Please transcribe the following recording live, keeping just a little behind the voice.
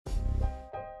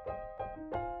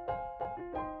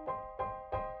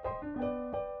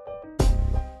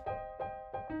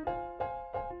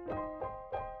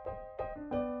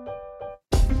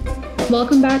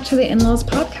Welcome back to the In-Laws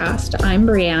podcast. I'm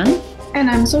Brianne. And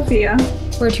I'm Sophia.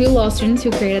 We're two law students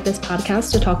who created this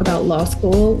podcast to talk about law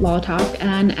school, law talk,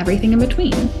 and everything in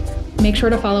between. Make sure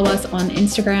to follow us on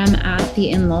Instagram at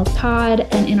the In-Laws Pod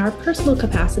and in our personal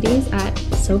capacities at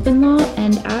Sophinlaw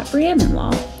and at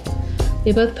Brianne-in-Law.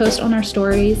 We both post on our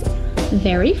stories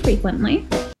very frequently.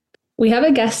 We have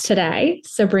a guest today,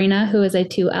 Sabrina, who is a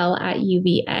 2L at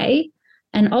UVA,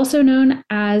 and also known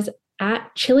as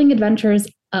at Chilling Adventures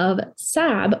of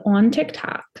Sab on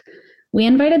TikTok. We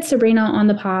invited Sabrina on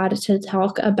the pod to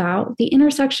talk about the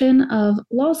intersection of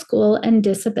law school and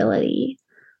disability.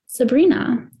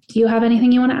 Sabrina, do you have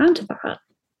anything you want to add to that?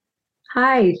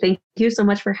 Hi, thank you so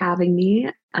much for having me.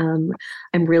 I'm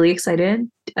really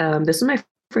excited. This is my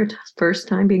first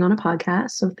time being on a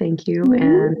podcast, so thank you.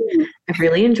 And I've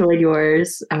really enjoyed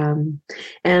yours. And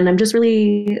I'm just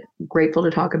really grateful to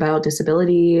talk about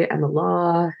disability and the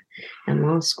law and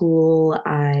law school.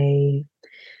 As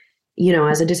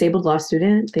a disabled law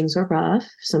student, things are rough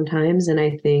sometimes, and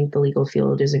I think the legal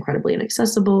field is incredibly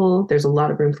inaccessible. There's a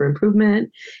lot of room for improvement,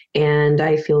 and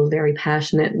I feel very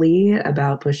passionately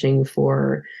about pushing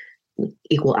for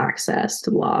equal access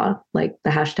to law, like the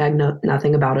hashtag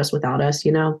nothing about us without us,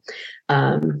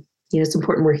 it's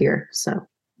important we're here. So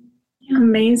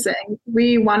amazing.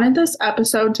 We wanted this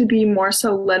episode to be more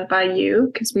so led by you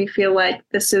because we feel like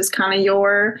this is kind of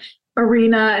your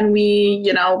arena, and we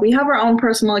have our own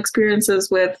personal experiences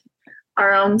with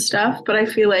our own stuff, but I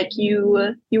feel like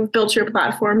you've built your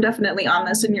platform definitely on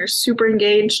this, and you're super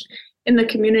engaged in the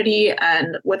community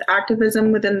and with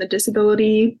activism within the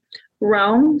disability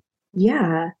realm.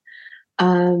 Yeah.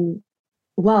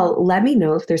 Well, let me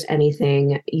know if there's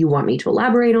anything you want me to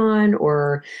elaborate on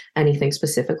or anything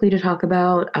specifically to talk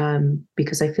about,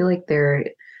 because I feel like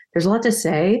there's a lot to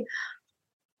say.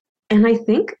 And I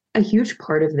think a huge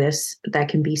part of this that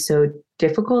can be so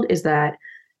difficult is that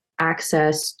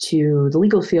access to the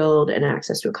legal field and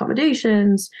access to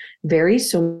accommodations varies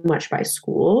so much by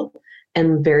school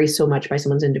and varies so much by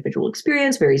someone's individual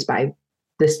experience, varies by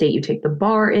the state you take the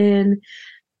bar in.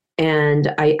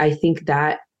 And I think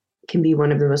that can be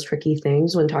one of the most tricky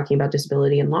things when talking about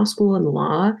disability in law school and the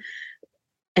law.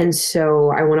 And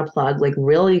so I want to plug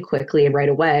really quickly and right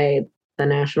away the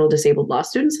National Disabled Law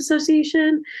Students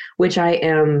Association, which I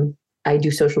do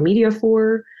social media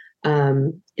for.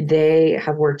 They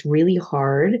have worked really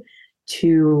hard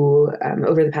to,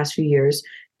 over the past few years,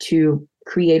 to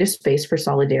create a space for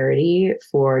solidarity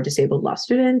for disabled law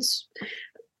students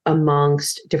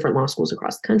amongst different law schools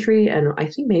across the country, and I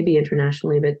think maybe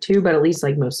internationally a bit too, but at least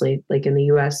mostly in the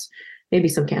US, maybe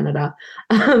some Canada.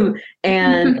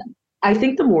 And I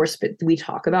think the more we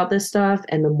talk about this stuff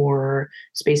and the more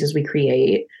spaces we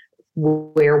create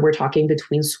where we're talking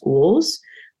between schools,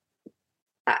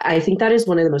 I think that is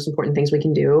one of the most important things we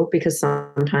can do, because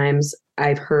sometimes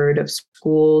I've heard of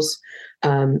schools,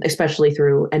 especially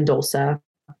through NDOLSA,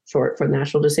 short for the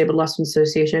National Disabled Law Students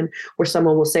Association, where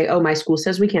someone will say, oh, my school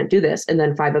says we can't do this. And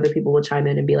then 5 other people will chime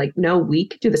in and be like, no, we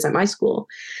can do this at my school.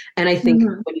 And I think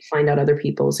when you find out other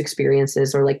people's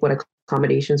experiences or what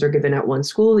accommodations are given at one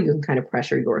school, you can kind of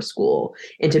pressure your school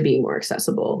into being more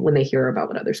accessible when they hear about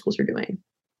what other schools are doing.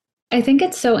 I think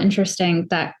it's so interesting,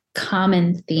 that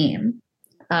common theme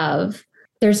of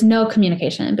there's no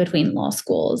communication between law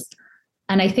schools.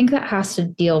 And I think that has to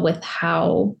deal with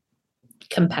how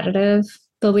competitive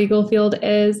the legal field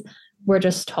is. We're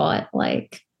just taught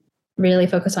really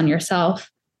focus on yourself.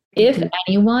 If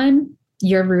anyone,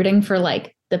 you're rooting for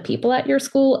the people at your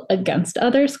school against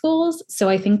other schools. So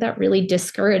I think that really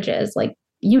discourages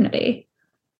unity.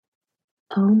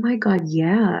 Oh my God,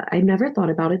 yeah. I never thought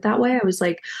about it that way. I was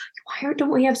like, why don't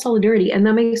we have solidarity? And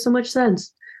that makes so much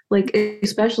sense.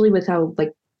 Especially with how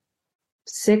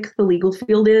sick the legal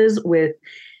field is with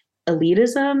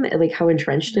elitism, how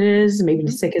entrenched it is. Maybe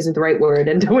sick isn't the right word,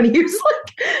 and don't want to use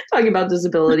talking about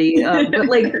disability,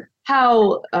 but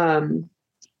how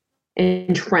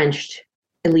entrenched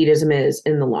elitism is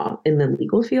in the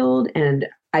legal field. And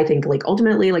I think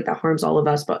ultimately that harms all of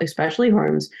us, but especially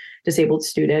harms disabled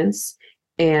students,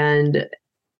 and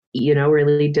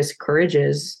really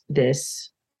discourages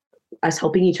us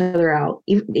helping each other out,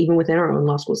 even within our own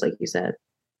law schools, like you said.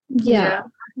 Yeah.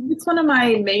 It's one of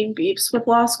my main beefs with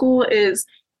law school is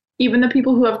even the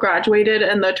people who have graduated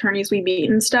and the attorneys we meet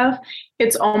and stuff,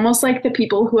 it's almost like the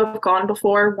people who have gone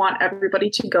before want everybody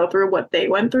to go through what they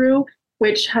went through,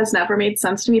 which has never made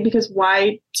sense to me, because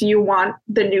why do you want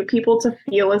the new people to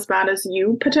feel as bad as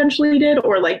you potentially did,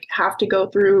 or have to go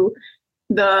through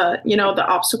the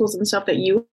obstacles and stuff that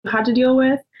you had to deal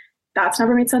with? that's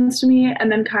never made sense to me.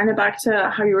 And then kind of back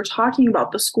to how you were talking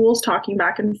about the schools talking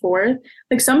back and forth.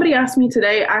 Like somebody asked me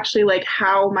today actually like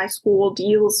how my school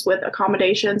deals with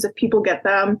accommodations, if people get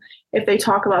them, if they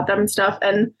talk about them and stuff.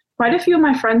 And quite a few of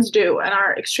my friends do and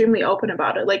are extremely open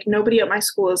about it. Like nobody at my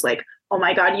school is like, oh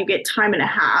my God, you get time and a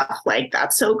half. Like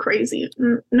that's so crazy.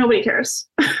 Nobody cares.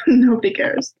 Nobody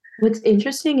cares. What's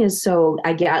interesting is, so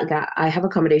I have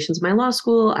accommodations in my law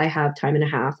school. I have time and a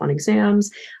half on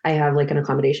exams. I have like an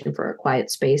accommodation for a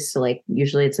quiet space. So like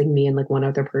usually it's like me and like one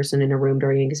other person in a room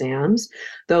during exams.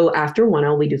 Though after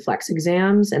 1L we do flex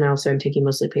exams, and also I'm taking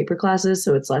mostly paper classes,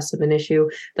 so it's less of an issue.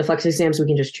 The flex exams we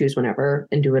can just choose whenever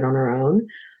and do it on our own.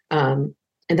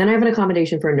 And then I have an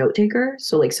accommodation for a note taker.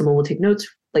 So like someone will take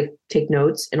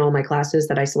notes in all my classes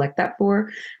that I select that for,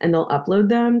 and they'll upload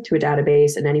them to a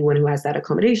database, and anyone who has that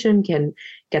accommodation can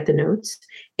get the notes.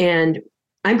 And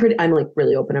I'm like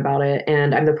really open about it.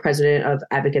 And I'm the president of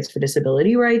Advocates for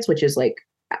Disability Rights, which is like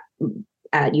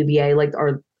at UVA, like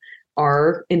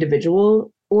our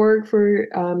individual org for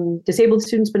disabled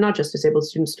students, but not just disabled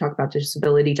students, to talk about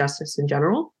disability justice in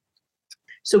general.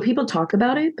 So people talk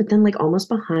about it, but then like almost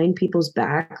behind people's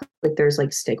back, like there's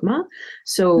like stigma.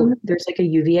 So there's like a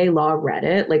UVA law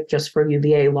Reddit, like just for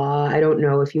UVA law. I don't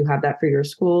know if you have that for your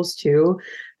schools too,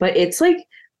 but it's like,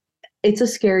 it's a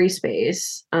scary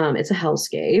space. It's a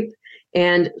hellscape.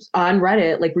 And on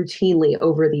Reddit, like routinely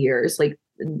over the years, like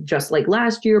just like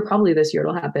last year, probably this year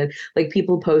it'll happen, like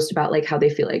people post about like how they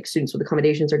feel like students with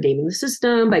accommodations are gaming the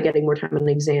system by getting more time on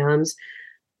exams.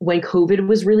 When COVID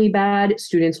was really bad,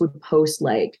 students would post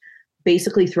like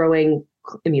basically throwing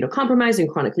immunocompromised and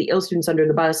chronically ill students under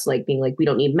the bus, like being like, we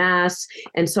don't need masks.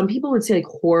 And some people would say like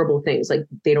horrible things, like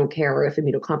they don't care if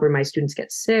immunocompromised students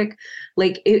get sick.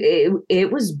 Like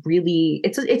it was really,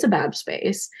 it's a bad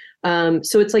space.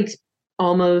 So it's like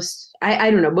almost, I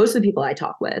don't know, most of the people I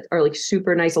talk with are like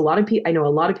super nice. I know a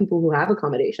lot of people who have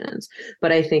accommodations,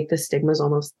 but I think the stigma is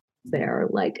almost there,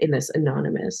 like in this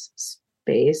anonymous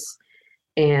space.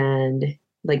 And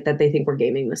like that they think we're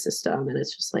gaming the system, and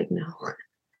it's just like, no,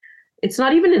 it's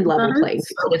not even in level playing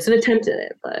field. It's an attempt at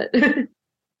it, but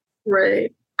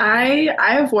right. I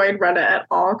avoid Reddit at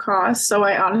all costs, so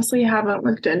I honestly haven't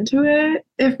looked into it.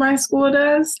 If my school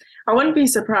does, I wouldn't be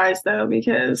surprised though,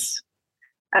 because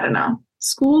I don't know,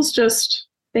 schools just,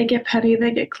 they get petty,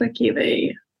 they get cliquey,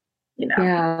 they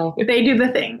they do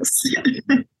the things.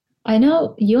 I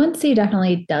know UNC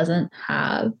definitely doesn't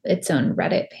have its own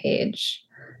Reddit page,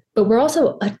 but we're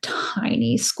also a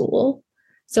tiny school.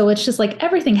 So it's just like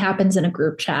everything happens in a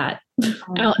group chat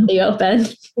out in the open.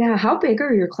 Yeah. How big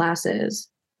are your classes?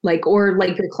 Like, or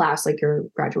like your class, like your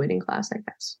graduating class, I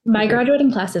guess. My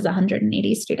graduating class is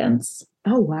 180 students.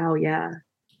 Oh, wow. Yeah.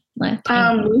 Like,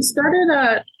 we started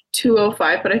at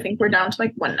 205, but I think we're down to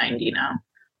like 190 now.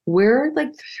 We're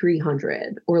like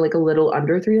 300 or like a little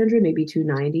under 300, maybe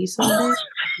 290 something.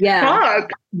 Yeah. Fuck.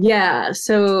 Yeah.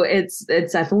 So it's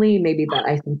definitely maybe that.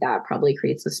 I think that probably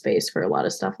creates a space for a lot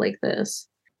of stuff like this.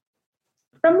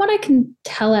 From what I can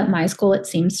tell at my school, it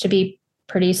seems to be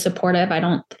pretty supportive. I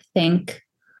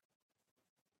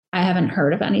haven't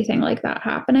heard of anything like that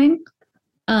happening.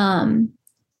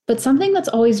 But something that's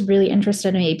always really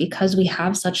interested me, because we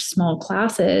have such small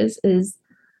classes, is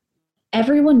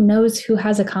everyone knows who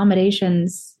has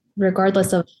accommodations,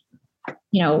 regardless of,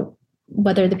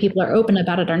 whether the people are open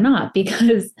about it or not,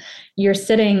 because you're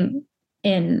sitting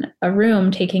in a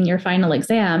room taking your final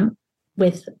exam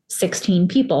with 16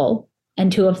 people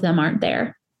and 2 of them aren't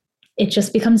there. It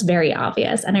just becomes very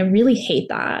obvious. And I really hate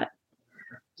that.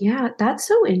 Yeah, that's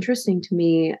so interesting to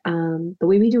me. The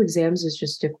way we do exams is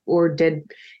just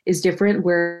different,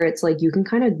 where it's like you can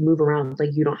kind of move around. Like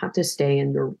you don't have to stay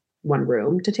in your one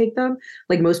room to take them.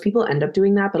 Like most people end up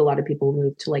doing that, but a lot of people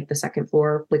move to like the second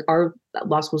floor. Like our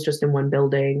law school's just in one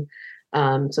building.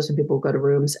 So some people go to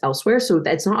rooms elsewhere. So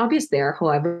it's not obvious there.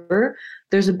 However,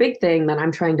 there's a big thing that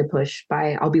I'm trying to push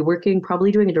I'll be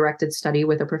probably doing a directed study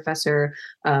with a professor,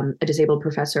 a disabled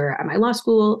professor at my law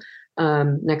school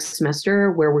next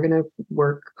semester, where we're going to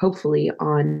work hopefully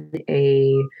on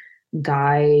a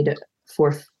guide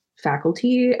for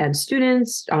faculty and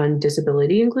students on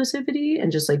disability inclusivity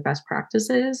and just like best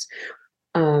practices.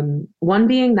 One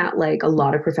being that like a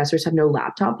lot of professors have no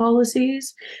laptop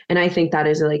policies. And I think that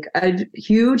is like a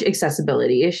huge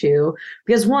accessibility issue,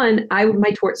 because my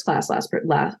torts class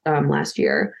last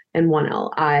year in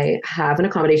 1L, I have an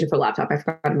accommodation for a laptop. I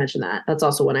forgot to mention that. That's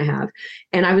also one I have.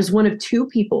 And I was one of 2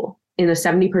 people in a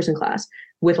 70-person class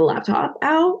with a laptop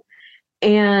out.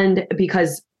 And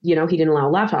because he didn't allow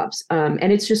laptops.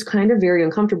 And it's just kind of very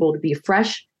uncomfortable to be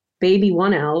fresh baby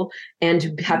 1L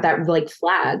and have that like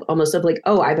flag almost of like,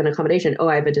 oh, I have an accommodation. Oh,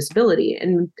 I have a disability.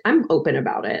 And I'm open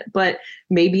about it. But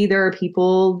maybe there are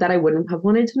people that I wouldn't have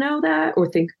wanted to know that or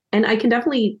think, and I can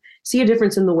definitely see a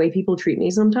difference in the way people treat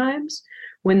me sometimes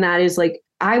when that is like,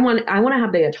 I want to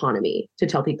have the autonomy to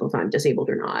tell people if I'm disabled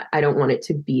or not. I don't want it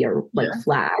to be a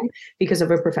flag because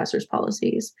of a professor's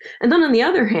policies. And then on the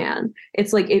other hand,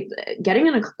 it's like getting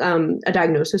a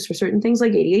diagnosis for certain things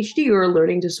like ADHD or a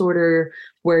learning disorder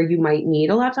where you might need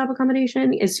a laptop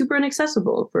accommodation is super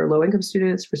inaccessible for low-income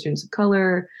students, for students of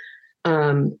color,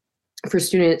 for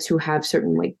students who have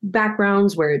certain like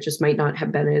backgrounds where it just might not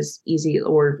have been as easy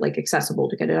or like accessible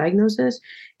to get a diagnosis.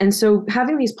 And so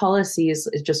having these policies,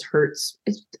 it just hurts.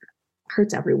 It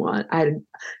hurts everyone.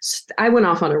 I went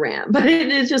off on a rant, but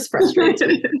it is just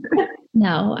frustrating.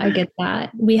 No, I get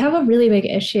that. We have a really big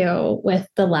issue with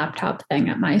the laptop thing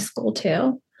at my school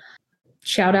too.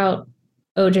 Shout out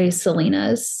OJ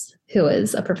Salinas, who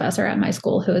is a professor at my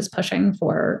school, who is pushing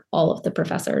for all of the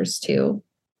professors to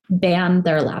ban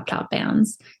their laptop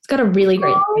bans. He's got a really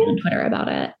great thing on Twitter about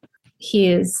it. He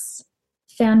is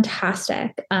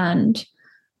fantastic, and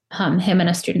him and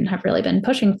a student have really been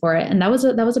pushing for it. And that was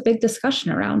a big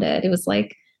discussion around it. It was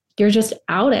like, you're just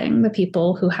outing the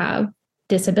people who have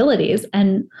disabilities.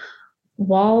 And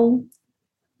while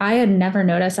I had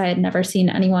never seen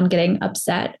anyone getting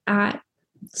upset at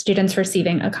students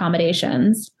receiving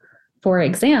accommodations for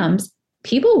exams,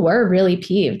 people were really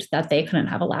peeved that they couldn't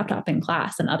have a laptop in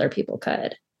class and other people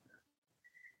could.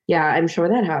 Yeah, I'm sure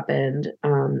that happened.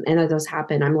 And that does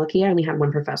happen. I'm lucky I only had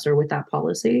one professor with that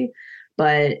policy,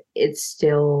 but it's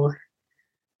still,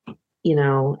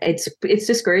 it's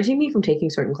discouraging me from taking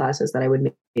certain classes that I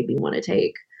would maybe want to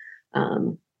take.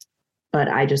 But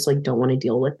I just like don't want to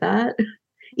deal with that.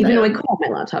 Even though I call my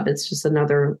laptop, it's just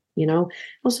another,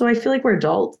 Also, I feel like we're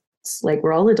adults. Like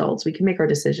we're all adults. We can make our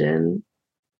decision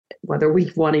whether we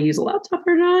want to use a laptop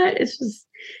or not. It's just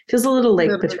feels a little like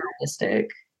paternalistic.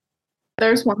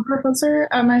 There's one professor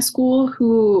at my school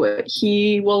who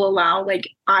he will allow like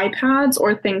iPads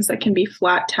or things that can be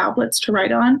flat tablets to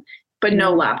write on, but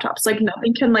no laptops. Like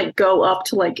nothing can like go up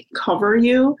to like cover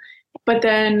you. But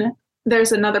then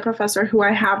there's another professor who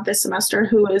I have this semester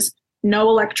who is no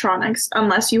electronics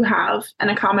unless you have an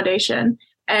accommodation,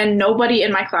 and nobody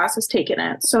in my class has taken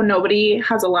it. So nobody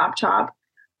has a laptop.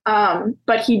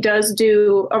 But he does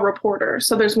do a reporter.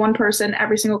 So there's one person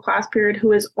every single class period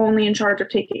who is only in charge of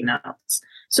taking notes.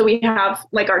 So we have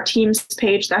like our Teams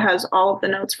page that has all of the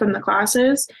notes from the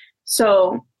classes.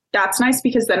 So that's nice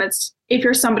because then it's, if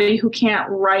you're somebody who can't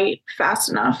write fast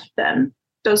enough, then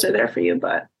those are there for you,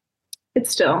 but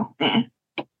it's still,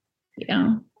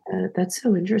 Yeah. That's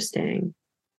so interesting.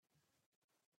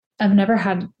 I've never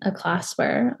had a class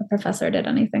where a professor did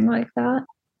anything like that.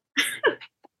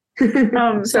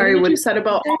 Sorry, what you said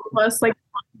about all of us, like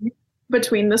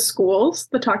between the schools,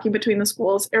 the talking between the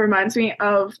schools, it reminds me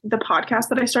of the podcast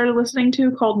that I started listening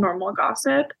to called Normal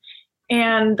Gossip.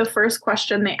 And the first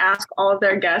question they ask all of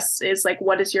their guests is like,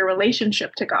 what is your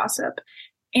relationship to gossip?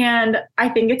 And I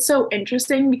think it's so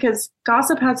interesting because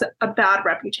gossip has a bad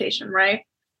reputation, right?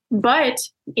 But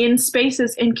in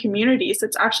spaces, in communities,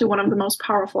 it's actually one of the most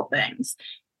powerful things.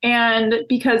 And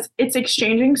because it's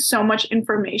exchanging so much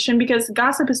information, because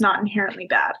gossip is not inherently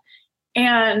bad.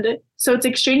 And so it's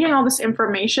exchanging all this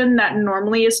information that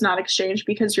normally is not exchanged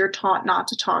because you're taught not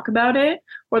to talk about it,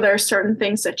 or there are certain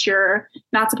things that you're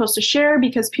not supposed to share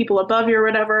because people above you or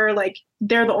whatever, like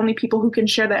they're the only people who can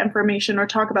share that information or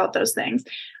talk about those things.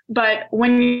 But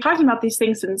when you're talking about these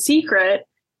things in secret,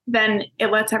 then it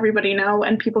lets everybody know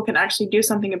and people can actually do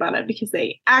something about it because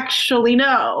they actually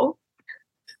know.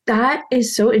 That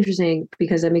is so interesting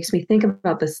because it makes me think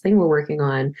about this thing we're working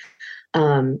on.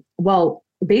 Well,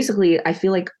 basically, I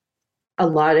feel like a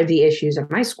lot of the issues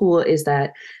at my school is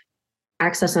that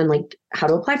access on like how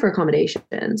to apply for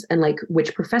accommodations and like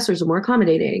which professors are more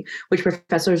accommodating, which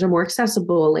professors are more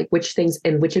accessible, like which things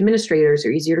and which administrators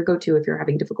are easier to go to if you're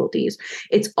having difficulties.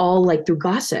 It's all like through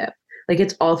gossip. Like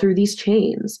it's all through these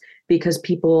chains because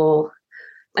people,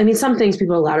 I mean, some things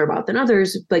people are louder about than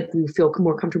others, like we feel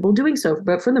more comfortable doing so.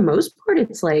 But for the most part,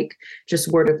 it's like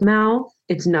just word of mouth.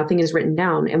 It's nothing is written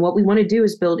down. And what we want to do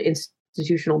is build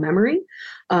institutional memory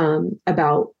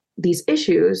about these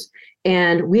issues.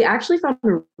 And we actually found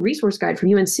a resource guide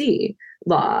from UNC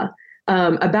Law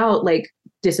about like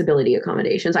disability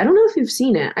accommodations. I don't know if you've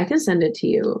seen it. I can send it to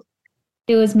you.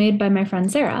 It was made by my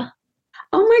friend Sarah.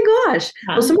 Oh my gosh.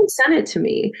 Well, someone sent it to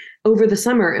me over the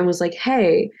summer and was like,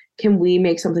 hey, can we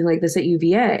make something like this at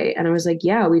UVA? And I was like,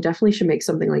 yeah, we definitely should make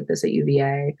something like this at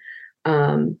UVA.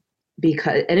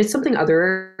 because, and it's something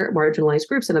other marginalized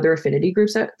groups and other affinity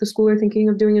groups at the school are thinking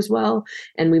of doing as well.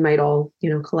 And we might all,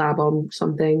 collab on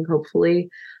something, hopefully,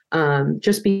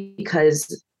 just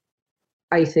because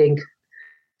I think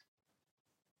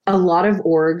a lot of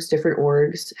different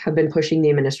orgs have been pushing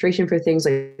the administration for things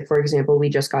like, for example, we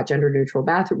just got gender neutral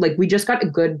bathroom. Like we just got a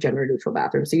good gender neutral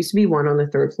bathroom. So there used to be one on the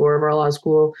 3rd floor of our law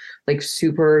school, like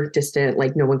super distant,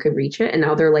 like no one could reach it. And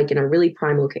now they're like in a really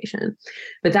prime location.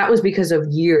 But that was because of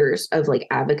years of like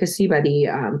advocacy by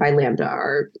by Lambda,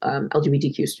 our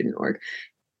LGBTQ student org.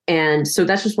 And so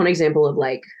that's just one example of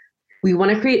like, we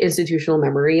want to create institutional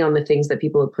memory on the things that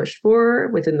people have pushed for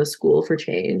within the school for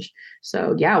change.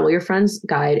 So yeah, well, your friend's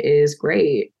guide is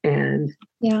great. And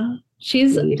yeah, she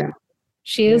is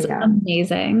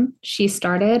amazing. She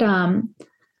started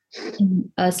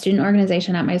a student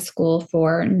organization at my school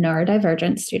for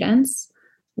neurodivergent students,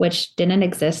 which didn't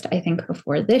exist, I think,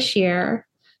 before this year.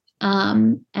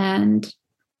 And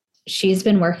she's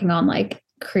been working on like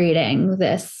creating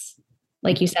this,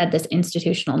 like you said, this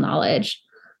institutional knowledge.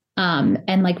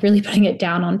 And like really putting it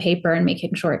down on paper and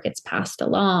making sure it gets passed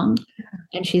along.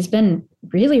 And she's been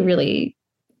really, really,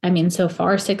 so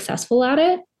far successful at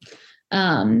it.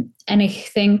 And I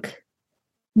think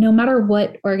no matter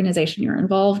what organization you're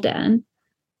involved in,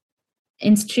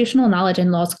 institutional knowledge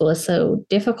in law school is so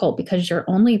difficult because you're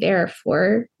only there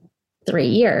for 3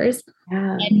 years.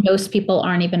 Yeah. And most people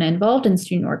aren't even involved in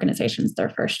student organizations their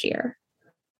first year.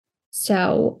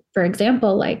 So, for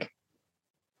example, like,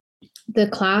 the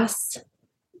class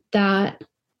that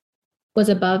was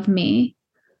above me,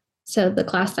 so the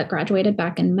class that graduated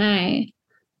back in May,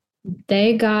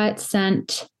 they got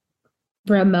sent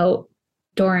remote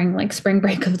during like spring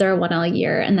break of their 1L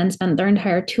year and then spent their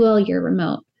entire 2L year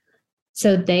remote.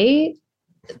 So they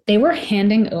were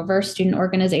handing over student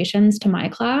organizations to my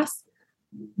class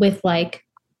with like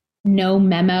no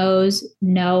memos,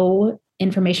 no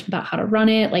information about how to run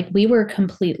it. Like we were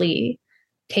completely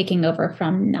taking over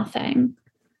from nothing.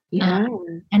 Yeah.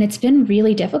 And it's been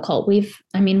really difficult.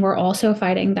 We're also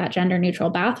fighting that gender neutral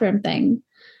bathroom thing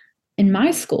in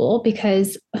my school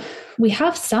because we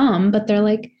have some, but they're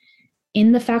like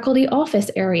in the faculty office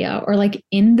area or like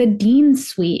in the dean's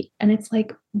suite. And it's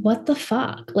like, what the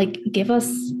fuck? Like, give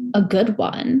us a good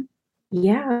one.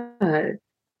 Yeah.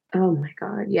 Oh my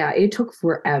God. Yeah. It took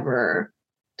forever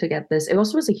to get this. It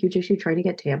also was a huge issue trying to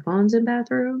get tampons in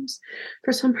bathrooms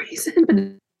for some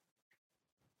reason.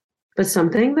 But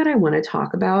something that I want to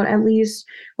talk about at least,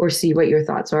 or see what your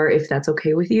thoughts are, if that's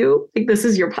okay with you, like this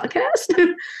is your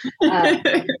podcast,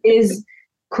 is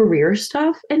career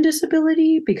stuff and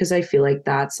disability, because I feel like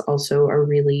that's also a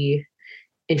really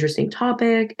interesting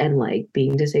topic, and like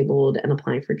being disabled and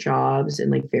applying for jobs and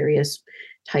like various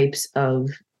types of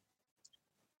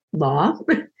law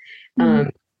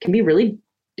can be really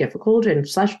difficult and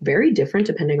 / very different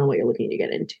depending on what you're looking to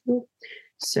get into.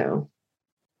 So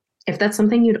if that's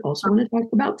something you'd also want to talk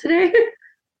about today.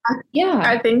 Yeah,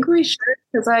 I think we should,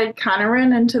 because I kind of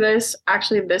ran into this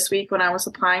actually this week when I was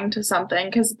applying to something,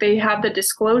 because they have the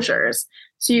disclosures.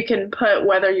 So you can put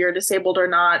whether you're disabled or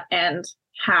not and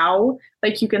how,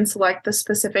 like you can select the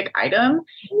specific item.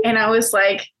 And I was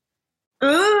like,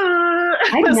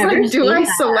 I've never do I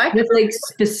select with like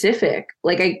specific,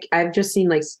 like I've just seen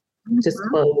like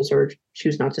disclose or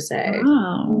choose not to say.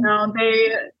 Oh. No,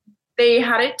 they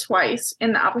had it twice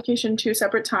in the application 2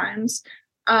 separate times.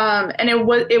 And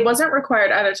it wasn't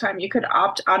required at a time. You could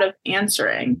opt out of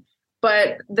answering.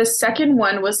 But the second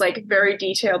one was like very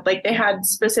detailed. Like they had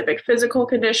specific physical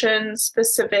conditions,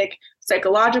 specific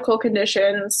psychological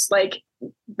conditions. Like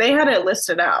they had it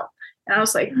listed out. And I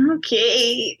was like,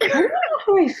 okay. I don't know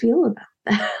how I feel about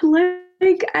that.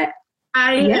 Like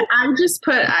I just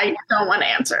put, I don't want to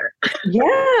answer. Yeah,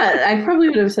 I probably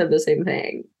would have said the same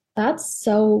thing. That's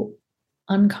so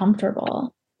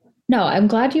uncomfortable. No, I'm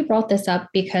glad you brought this up,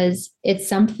 because it's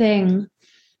something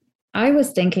I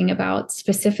was thinking about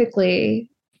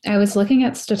specifically. I was looking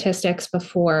at statistics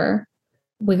before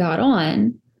we got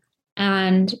on.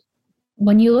 And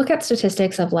when you look at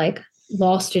statistics of like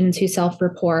law students who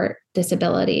self-report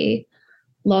disability,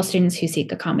 law students who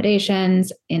seek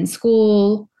accommodations in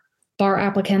school, bar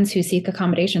applicants who seek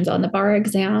accommodations on the bar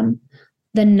exam,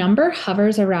 the number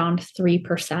hovers around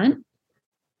 3%.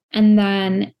 And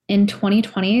then in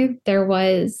 2020, there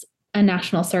was a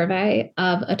national survey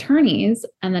of attorneys,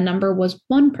 and the number was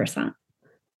 1%.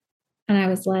 And I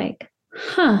was like,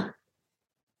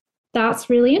 that's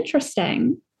really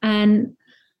interesting. And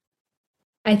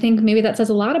I think maybe that says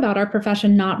a lot about our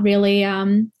profession not really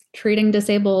treating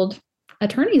disabled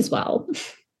attorneys well.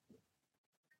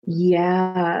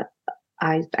 Yeah.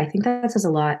 I think that says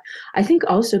a lot. I think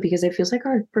also because it feels like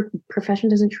our profession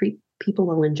doesn't treat people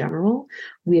well in general.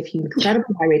 We have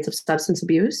incredibly high rates of substance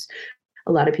abuse.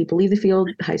 A lot of people leave the field,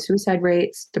 high suicide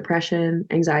rates, depression,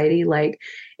 anxiety. Like,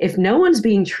 if no one's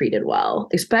being treated well,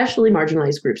 especially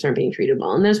marginalized groups aren't being treated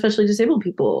well, and then especially disabled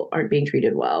people aren't being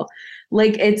treated well,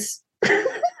 like, it's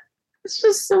it's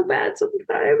just so bad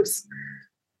sometimes.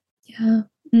 Yeah.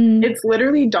 It's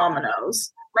literally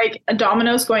dominoes. Like a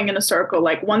dominoes going in a circle,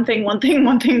 like one thing, one thing,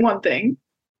 one thing, one thing.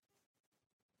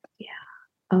 Yeah.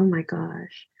 Oh my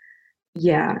gosh.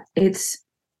 Yeah, it's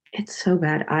so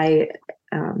bad.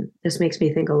 This makes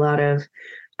me think a lot of,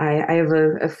 I have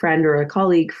a friend or a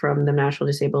colleague from the National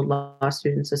Disabled Law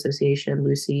Students Association,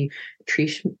 Lucy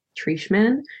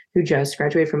Trishman, who just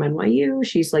graduated from NYU.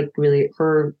 She's like, really,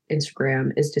 her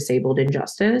Instagram is Disabled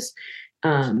Injustice.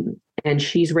 And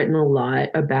she's written a lot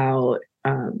about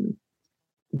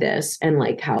this and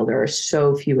like how there are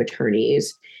so few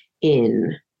attorneys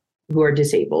who are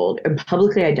disabled and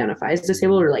publicly identify as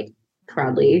disabled, or like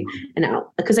proudly and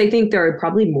out, because I think there are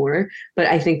probably more, but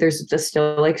I think there's just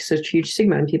still like such huge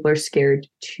stigma and people are scared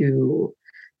to,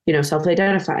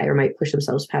 self-identify or might push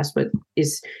themselves past what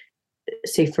is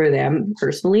safe for them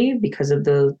personally because of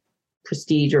the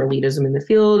prestige or elitism in the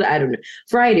field. I don't know,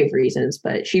 variety of reasons,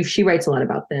 but she writes a lot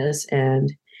about this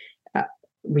and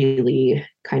really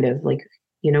kind of like,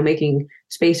 making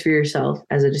space for yourself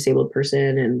as a disabled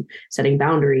person and setting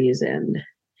boundaries. And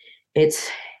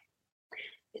it's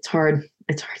hard.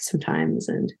 It's hard sometimes.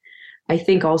 And I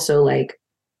think also, like,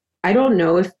 I don't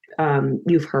know if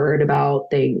you've heard about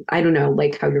I don't know,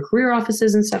 like how your career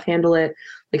offices and stuff handle it.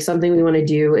 Like, something we want to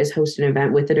do is host an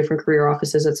event with the different career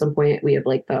offices at some point. We have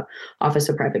like the Office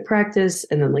of Private Practice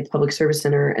and then like Public Service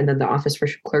Center and then the Office for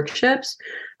Clerkships.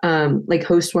 Like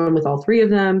host one with all three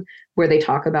of them where they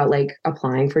talk about like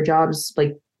applying for jobs,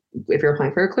 like if you're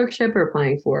applying for a clerkship or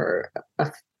applying for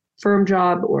a firm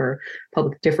job or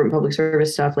different public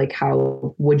service stuff, like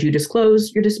how would you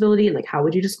disclose your disability and like how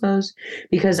would you disclose?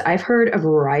 Because I've heard a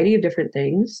variety of different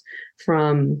things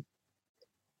from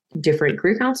different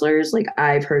career counselors. Like,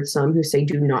 I've heard some who say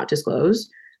do not disclose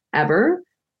ever,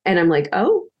 and I'm like,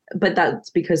 oh, but that's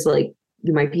because like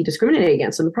you might be discriminated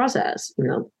against in the process,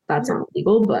 that's not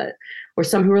legal. But or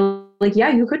some who are like,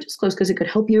 yeah, you could disclose because it could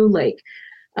help you, like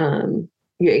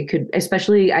it could,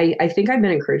 especially I think I've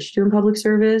been encouraged to in public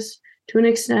service to an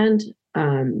extent,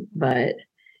 but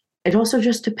it also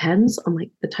just depends on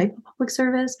like the type of public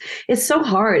service. It's so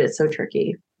hard, it's so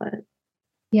tricky. But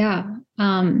yeah.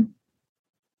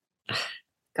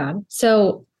 God.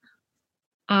 So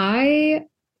I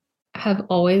have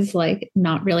always like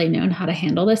not really known how to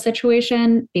handle this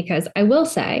situation, because I will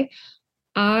say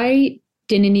I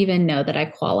didn't even know that I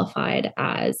qualified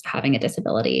as having a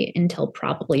disability until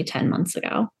probably 10 months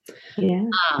ago. Yeah.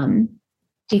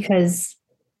 Because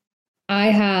I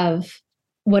have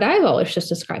what I've always just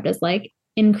described as like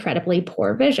incredibly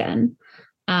poor vision.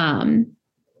 Didn't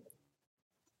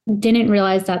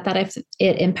realize that if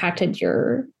it impacted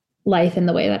your life in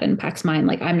the way that impacts mine,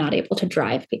 like I'm not able to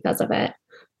drive because of it,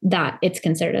 that it's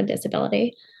considered a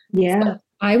disability. Yeah. So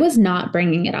I was not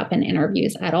bringing it up in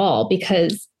interviews at all,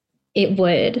 because it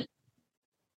would,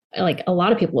 like, a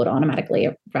lot of people would automatically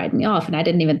write me off, and I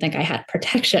didn't even think I had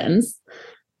protections.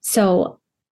 So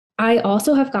I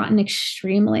also have gotten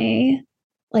extremely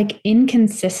like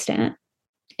inconsistent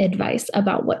advice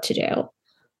about what to do,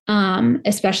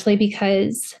 especially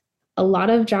because a lot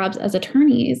of jobs as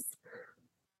attorneys,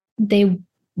 they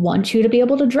want you to be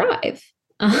able to drive.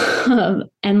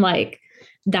 And like,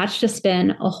 that's just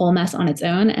been a whole mess on its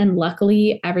own. And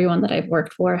luckily, everyone that I've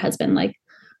worked for has been like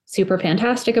super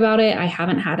fantastic about it. I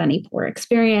haven't had any poor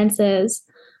experiences,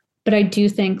 but I do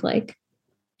think, like,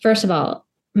 first of all,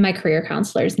 my career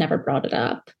counselors never brought it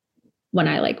up when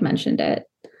I like mentioned it.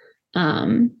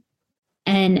 And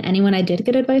anyone I did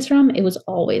get advice from, it was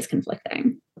always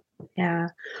conflicting. Yeah.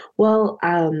 Well,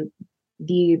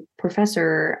 the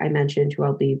professor I mentioned, who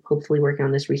I'll be hopefully working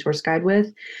on this resource guide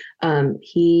with,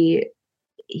 he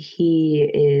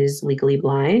is legally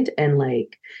blind and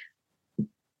like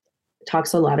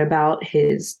talks a lot about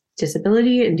his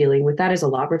disability and dealing with that as a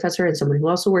law professor and someone who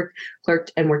also worked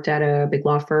at a big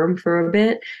law firm for a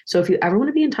bit. So if you ever want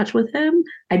to be in touch with him,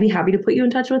 I'd be happy to put you in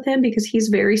touch with him, because he's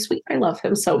very sweet. I love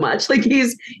him so much. Like,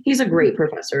 he's a great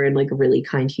professor and like a really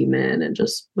kind human, and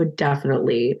just would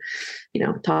definitely,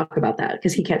 talk about that,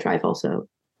 because he can't drive also.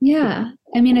 Yeah.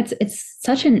 I mean, it's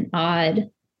such an odd,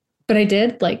 but I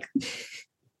did like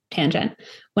tangent.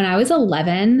 When I was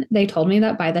 11, they told me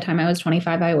that by the time I was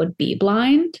 25, I would be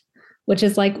blind, which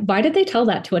is like, why did they tell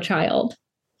that to a child?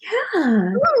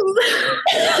 Yeah.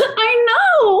 I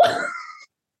know.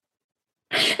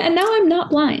 And now I'm not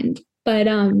blind, but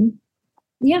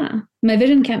yeah, my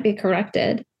vision can't be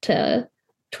corrected to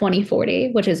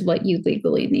 20/40, which is what you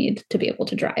legally need to be able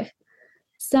to drive.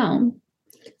 So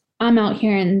I'm out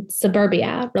here in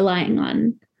suburbia relying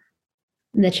on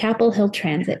the Chapel Hill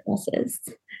Transit buses.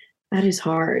 That is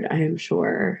hard, I am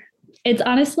sure. It's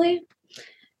honestly,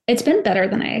 it's been better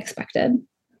than I expected.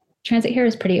 Transit here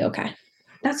is pretty okay.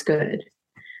 That's good.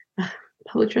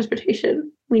 Public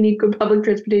transportation. We need good public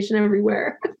transportation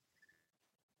everywhere.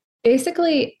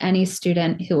 Basically, any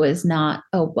student who is not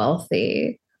a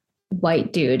wealthy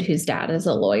white dude whose dad is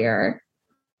a lawyer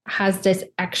has this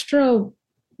extra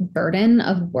burden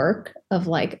of work of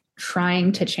like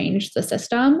trying to change the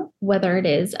system, whether it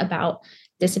is about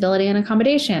disability and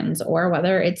accommodations, or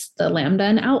whether it's the Lambda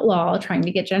and Outlaw trying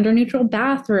to get gender neutral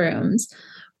bathrooms,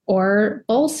 or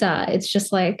BOLSA. It's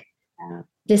just like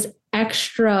this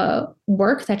extra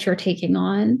work that you're taking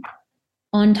on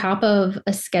top of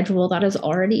a schedule that is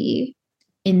already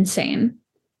insane.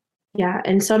 Yeah.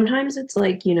 And sometimes it's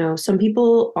like, you know, some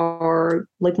people are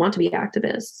like want to be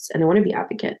activists and they want to be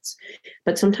advocates.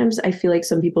 But sometimes I feel like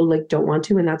some people like don't want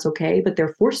to, and that's okay, but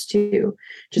they're forced to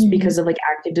just because of like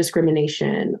active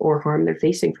discrimination or harm they're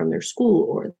facing from their school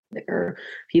or their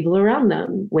people around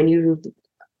them. When you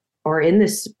are in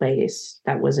this space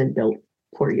that wasn't built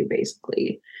for you,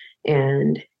 basically.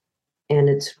 And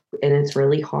it's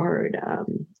really hard.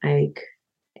 And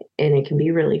it can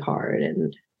be really hard.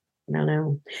 And I don't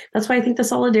know. That's why I think the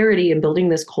solidarity and building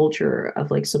this culture of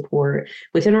like support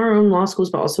within our own law schools,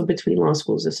 but also between law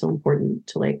schools is so important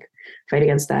to like fight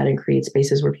against that and create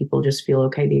spaces where people just feel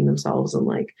okay being themselves and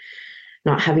like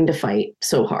not having to fight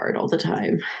so hard all the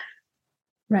time.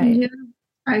 Right. Yeah,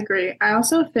 I agree. I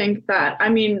also think that, I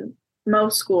mean,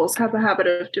 most schools have a habit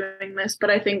of doing this, but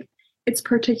I think it's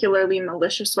particularly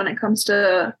malicious when it comes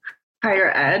to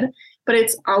higher ed. But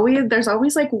there's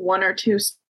always like one or two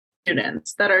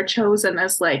students that are chosen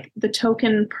as like the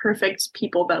token perfect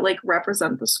people that like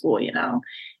represent the school, you know?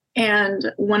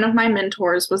 And one of my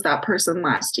mentors was that person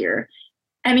last year.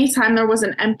 Anytime there was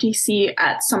an empty seat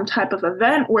at some type of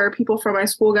event where people from my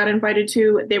school got invited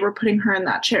to, they were putting her in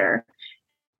that chair.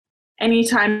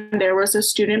 Anytime there was a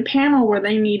student panel where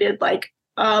they needed like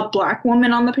a Black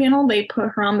woman on the panel, they put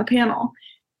her on the panel.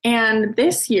 And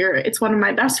this year, it's one of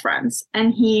my best friends,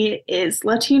 and he is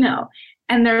Latino,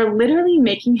 and they're literally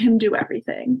making him do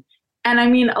everything. And I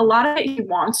mean, a lot of it he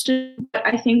wants to, but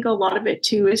I think a lot of it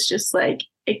too is just like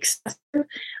excessive.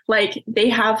 Like they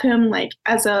have him like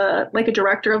as a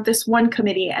director of this one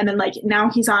committee, and then like now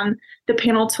he's on the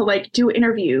panel to like do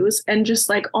interviews and just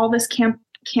like all this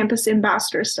campus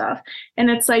ambassador stuff. And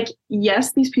it's like,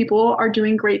 yes, these people are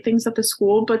doing great things at the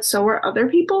school, but so are other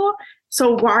people.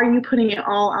 So why are you putting it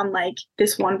all on like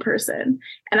this one person?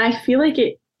 And I feel like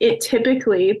it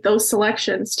typically, those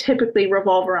selections typically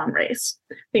revolve around race.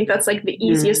 I think that's like the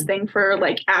easiest thing for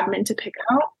like admin to pick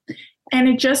out. And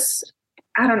it just,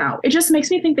 I don't know, it just makes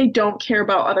me think they don't care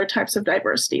about other types of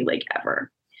diversity like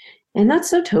ever. And that's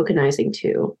so tokenizing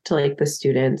too, to like the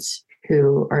students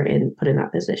who are put in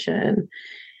that position.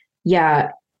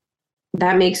 Yeah,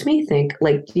 that makes me think,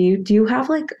 like, do you have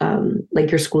like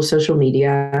your school social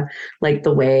media, like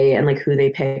the way and like who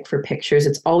they pick for pictures?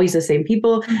 It's always the same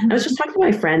people. I was just talking to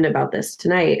my friend about this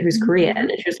tonight, who's Korean,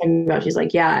 and she was talking about, she's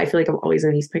like, yeah, I feel like I'm always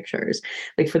in these pictures,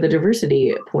 like for the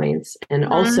diversity points. And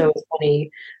also it's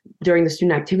funny, during the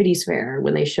student activities fair,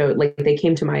 when they showed, like they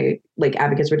came to my like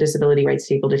Advocates for Disability Rights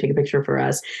table to take a picture for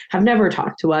us, have never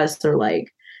talked to us or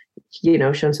like, you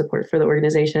know, shown support for the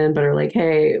organization, but are like,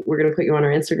 hey, we're going to put you on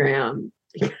our Instagram.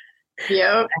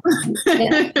 Yep.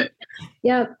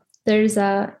 Yep. There's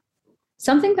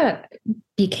something that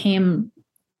became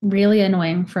really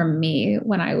annoying for me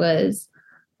when I was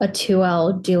a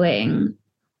 2L doing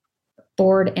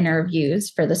board interviews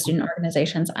for the student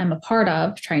organizations I'm a part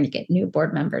of, trying to get new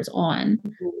board members on,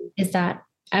 is that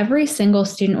every single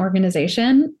student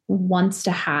organization wants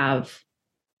to have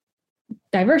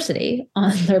diversity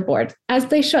on their board, as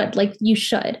they should, like you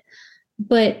should.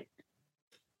 But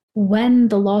when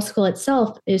the law school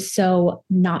itself is so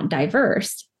not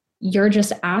diverse, you're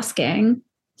just asking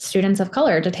students of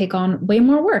color to take on way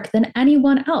more work than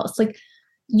anyone else. Like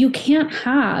you can't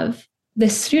have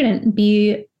this student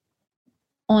be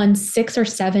on 6 or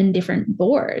 7 different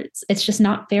boards. It's just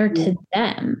not fair to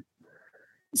them.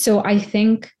 So I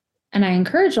think, and I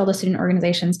encourage all the student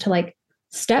organizations to like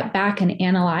step back and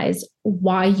analyze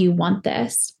why you want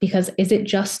this, because is it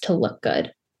just to look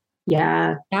good?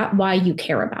 Yeah. That's why you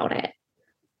care about it.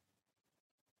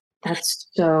 That's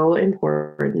so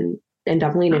important, and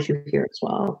definitely an issue here as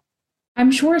well.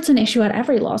 I'm sure it's an issue at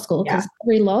every law school because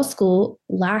every law school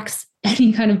lacks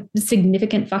any kind of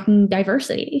significant fucking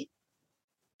diversity.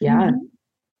 Yeah.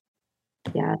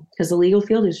 Yeah. Because the legal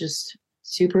field is just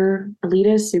super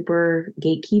elitist, super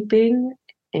gatekeeping,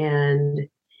 and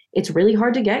it's really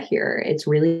hard to get here.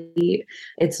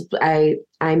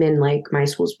 I'm in like my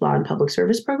school's law and public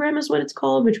service program is what it's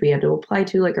called, which we had to apply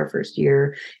to like our first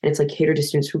year. And it's like catered to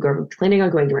students who are planning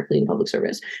on going directly into public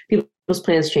service. People's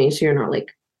plans change, so you're not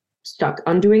like stuck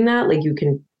on doing that. Like you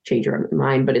can change your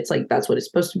mind, but it's like that's what it's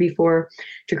supposed to be for,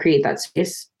 to create that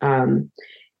space.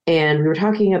 And we were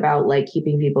talking about like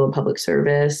keeping people in public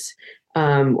service,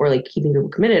 or like keeping people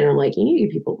committed. And I'm like, you need to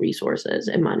give people resources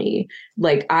and money.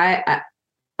 Like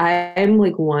I'm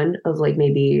like one of like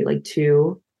maybe like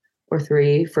 2 or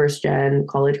 3 first gen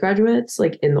college graduates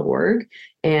like in the org.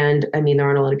 And I mean, there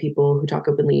aren't a lot of people who talk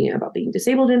openly about being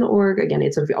disabled in the org. Again,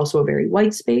 it's also a very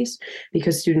white space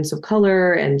because students of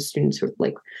color and students who are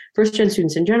like first gen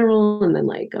students in general, and then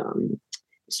like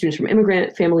students from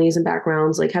immigrant families and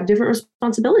backgrounds like have different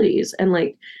responsibilities and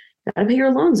like gotta pay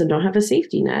your loans and don't have a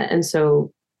safety net. And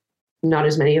so not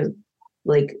as many of us,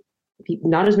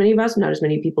 not as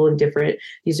many people in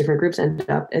these different groups end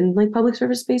up in like public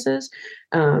service spaces.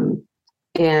 And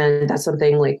that's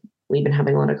something like we've been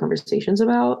having a lot of conversations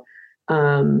about.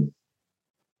 And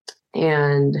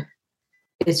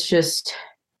it's just,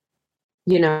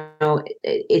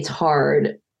 it's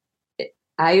hard.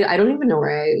 I don't even know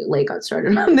where I like got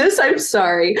started on this. I'm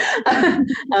sorry.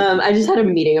 I just had a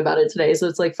meeting about it today, so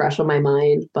it's like fresh on my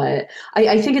mind. But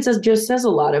I think just says a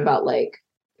lot about like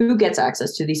who gets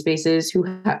access to these spaces, who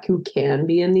can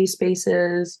be in these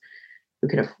spaces, who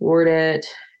can afford it.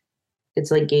 It's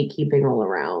like gatekeeping all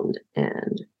around.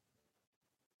 And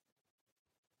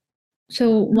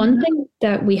so one thing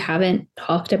that we haven't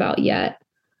talked about yet,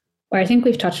 or I think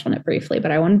we've touched on it briefly,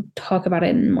 but I want to talk about it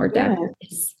in more depth,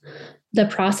 is the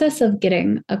process of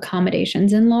getting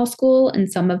accommodations in law school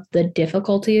and some of the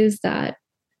difficulties that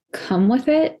come with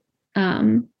it.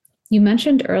 You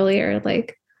mentioned earlier,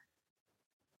 like,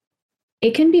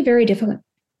 it can be very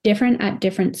different at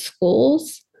different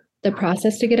schools, the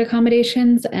process to get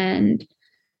accommodations, and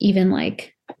even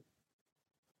like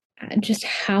just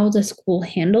how the school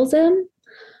handles them,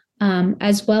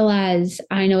 as well as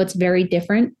I know it's very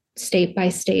different state by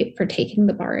state for taking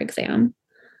the bar exam.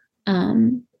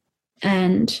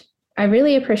 And I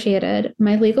really appreciated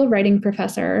my legal writing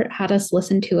professor had us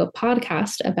listen to a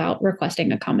podcast about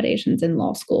requesting accommodations in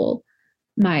law school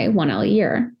my 1L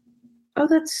year. Oh,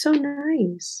 that's so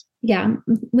nice. Yeah,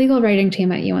 legal writing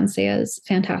team at UNC is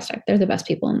fantastic. They're the best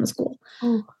people in the school.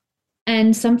 Oh.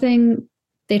 And something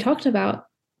they talked about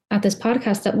at this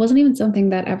podcast that wasn't even something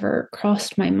that ever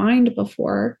crossed my mind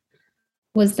before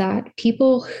was that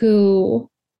people who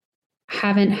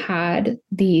haven't had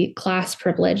the class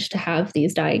privilege to have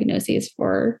these diagnoses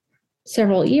for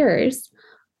several years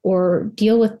or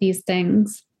deal with these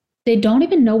things, they don't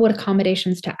even know what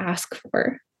accommodations to ask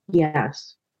for.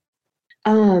 Yes.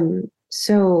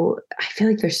 So I feel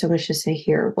like there's so much to say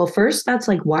here. Well, first, that's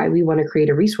like why we want to create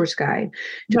a resource guide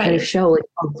to kind of show like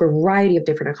a variety of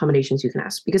different accommodations you can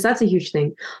ask, because that's a huge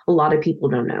thing a lot of people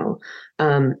don't know.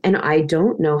 And I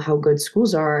don't know how good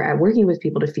schools are at working with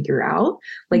people to figure out.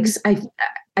 Like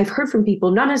I've heard from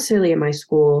people, not necessarily at my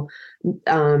school,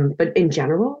 but in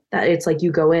general, that it's like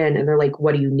you go in and they're like,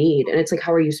 what do you need? And it's like,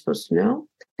 how are you supposed to know?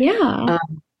 Yeah.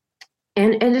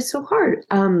 And it's so hard.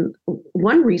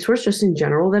 One resource just in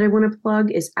general that I want to plug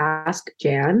is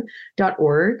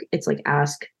askjan.org. It's like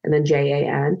ask and then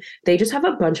JAN. They just have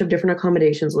a bunch of different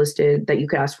accommodations listed that you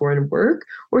could ask for in work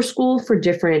or school for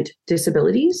different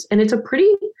disabilities. And it's a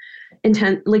pretty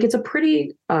intense, like it's a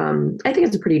pretty, I think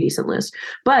it's a pretty decent list.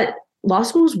 But law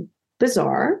school's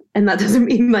bizarre. And that doesn't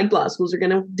mean like law schools are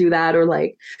going to do that or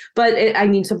like, but I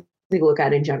mean, something to look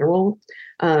at in general.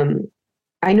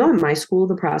 I know in my school,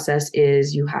 the process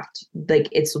is you have to, like,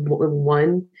 it's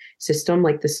one system,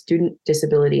 like the Student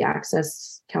Disability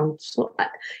Access Council.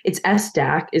 It's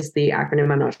SDAC is the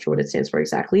acronym. I'm not sure what it stands for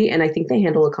exactly. And I think they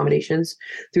handle accommodations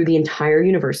through the entire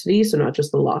university, so not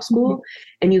just the law school.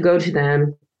 Mm-hmm. And you go to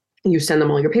them, you send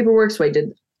them all your paperwork. So I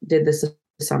did this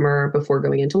summer before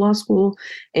going into law school,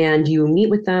 and you meet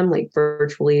with them like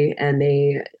virtually and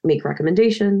they make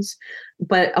recommendations.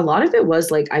 But a lot of it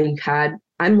was like, I'm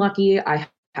lucky I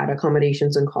had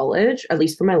accommodations in college, at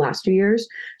least for my last 2 years.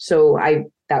 So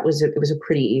it was a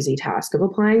pretty easy task of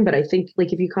applying. But I think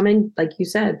like if you come in, like you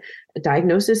said, a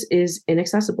diagnosis is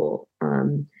inaccessible.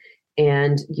 And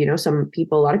a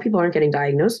lot of people aren't getting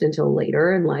diagnosed until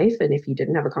later in life. And if you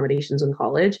didn't have accommodations in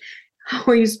college, how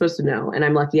are you supposed to know? And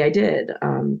I'm lucky I did.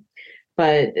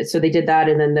 But so they did that.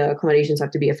 And then the accommodations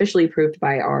have to be officially approved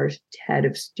by our head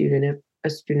of student a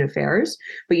student affairs,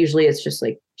 but usually it's just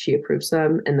like she approves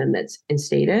them and then that's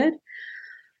instated.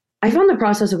 I found the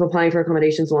process of applying for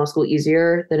accommodations in law school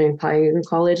easier than applying in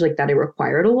college, like that it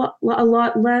required a lot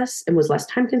less and was less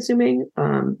time consuming.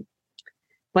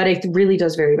 But it really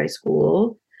does vary by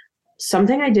school.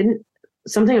 Something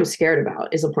I'm scared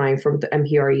about is applying for the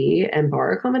MPRE and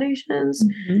bar accommodations.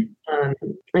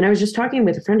 And I was just talking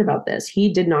with a friend about this.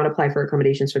 He did not apply for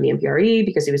accommodations from the MPRE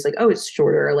because he was like, oh, it's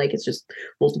shorter. Like it's just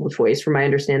multiple choice from my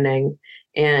understanding.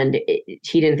 And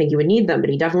he didn't think he would need them, but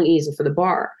he definitely needs them for the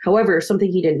bar. However,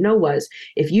 something he didn't know was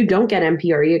if you don't get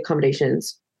MPRE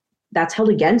accommodations, that's held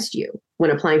against you when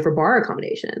applying for bar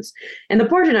accommodations. And the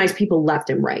bar denies people left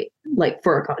and right, like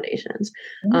for accommodations.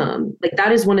 Like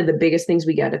that is one of the biggest things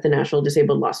we get at the National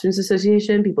Disabled Law Students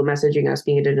Association, people messaging us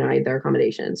being denied their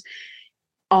accommodations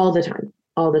all the time.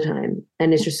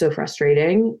 And it's just so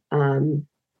frustrating.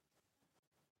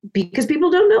 Because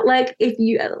people don't know, like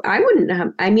I wouldn't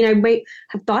have, I mean, I might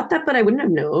have thought that, but I wouldn't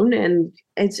have known. And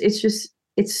it's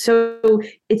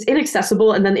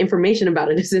inaccessible. And then the information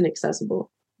about it is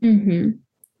inaccessible.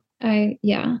 I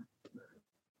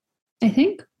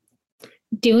think,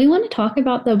 do we want to talk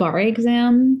about the bar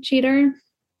exam cheater?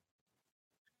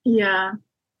 Yeah.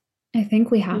 I think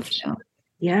we have to.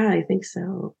 Yeah, I think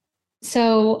so.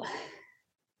 So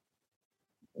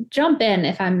jump in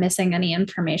if I'm missing any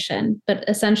information, but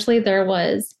essentially there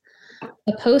was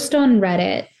a post on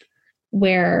Reddit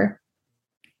where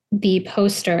the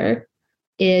poster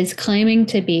is claiming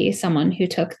to be someone who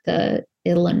took the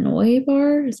Illinois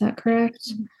bar. Is that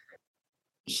correct?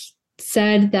 He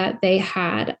said that they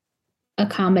had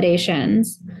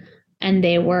accommodations and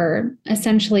they were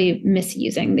essentially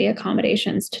misusing the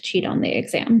accommodations to cheat on the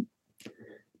exam.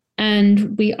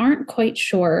 And we aren't quite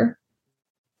sure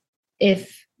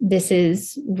if this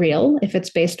is real, if it's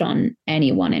based on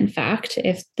anyone, in fact,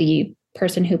 if the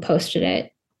person who posted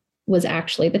it was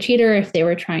actually the cheater, if they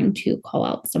were trying to call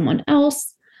out someone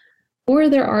else, or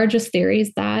there are just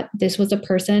theories that this was a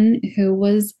person who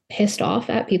was pissed off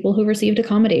at people who received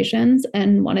accommodations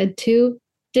and wanted to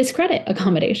discredit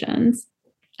accommodations.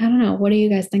 I don't know. What do you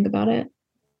guys think about it?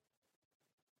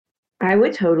 I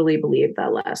would totally believe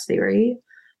that last theory.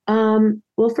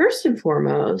 Well, first and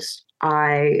foremost,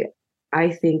 I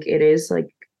think it is like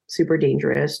super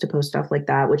dangerous to post stuff like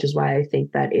that, which is why I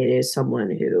think that it is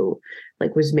someone who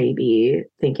like was maybe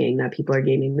thinking that people are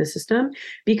gaming the system.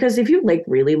 Because if you like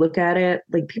really look at it,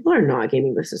 like people are not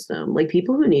gaming the system. Like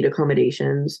people who need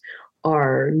accommodations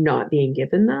are not being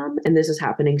given them, and this is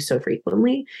happening so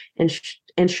frequently. And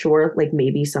sure, like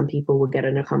maybe some people will get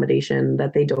an accommodation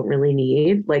that they don't really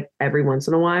need, like every once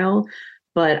in a while.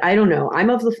 But I don't know. I'm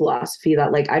of the philosophy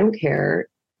that like I don't care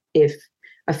if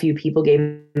a few people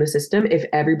game the system, if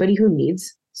everybody who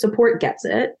needs support gets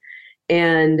it.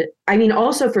 And I mean,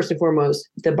 also, first and foremost,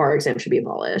 the bar exam should be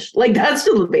abolished. Like that's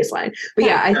still the baseline. But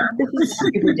yeah, I think this is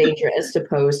super dangerous to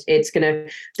post.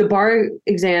 The bar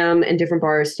exam and different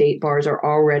bars, state bars are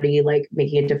already like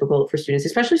making it difficult for students,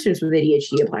 especially students with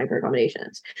ADHD applying for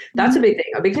accommodations. That's a big thing.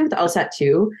 A big thing with the LSAT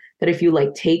too, that if you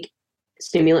like take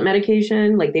stimulant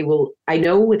medication, like they will, I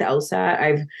know with LSAT,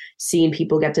 I've seen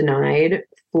people get denied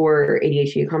for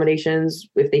ADHD accommodations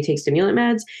if they take stimulant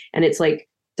meds. And it's like,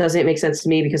 doesn't make sense to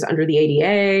me because under the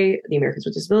ADA, the Americans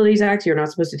with Disabilities Act, you're not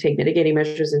supposed to take mitigating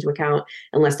measures into account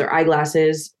unless they're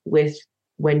eyeglasses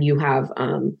when you have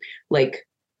like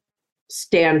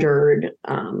standard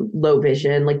low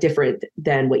vision, like different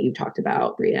than what you talked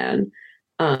about, Brienne.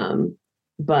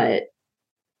 But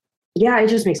yeah, it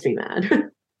just makes me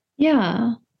mad.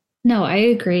 Yeah, no, I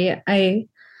agree. I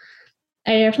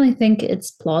definitely think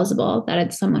it's plausible that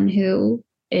it's someone who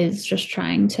is just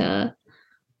trying to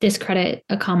discredit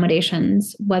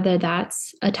accommodations, whether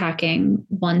that's attacking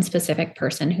one specific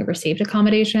person who received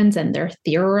accommodations and they're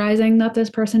theorizing that this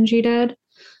person cheated,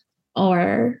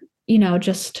 or, you know,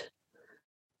 just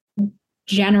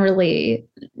generally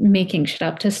making shit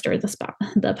up to stir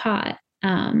the pot.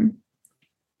 And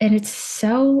it's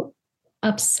so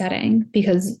upsetting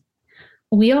because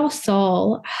we all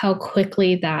saw how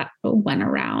quickly that went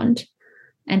around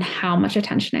and how much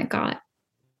attention it got.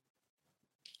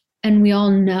 And we all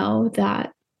know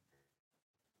that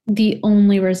the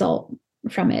only result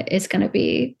from it is going to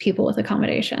be people with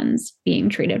accommodations being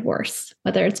treated worse,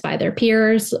 whether it's by their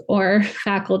peers or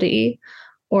faculty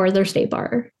or their state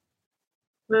bar.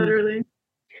 Literally.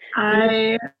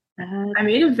 I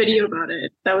made a video about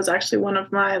it. That was actually one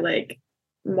of my like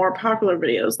more popular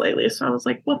videos lately. So I was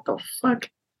like, what the fuck?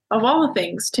 Of all the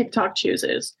things TikTok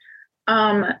chooses.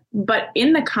 But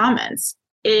in the comments,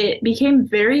 it became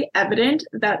very evident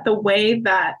that the way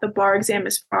that the bar exam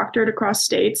is proctored across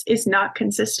states is not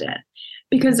consistent.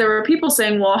 because there were people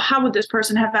saying, well, how would this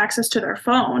person have access to their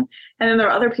phone? And then there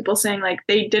are other people saying, like,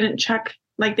 they didn't check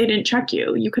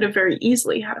you. You could have very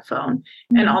easily had a phone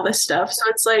and all this stuff. So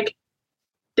it's like,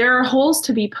 there are holes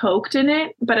to be poked in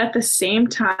it, but at the same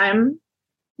time,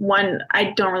 one,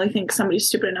 I don't really think somebody's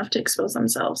stupid enough to expose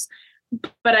themselves.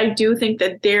 But I do think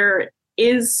that there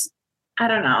is, I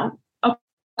don't know, a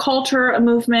culture, a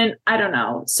movement, I don't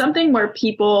know, something where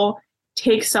people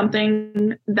take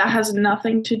something that has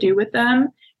nothing to do with them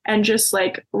and just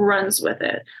like runs with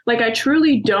it. Like, I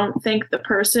truly don't think the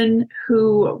person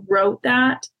who wrote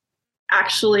that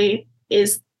actually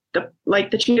is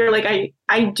the cheater. Like,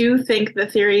 I do think the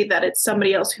theory that it's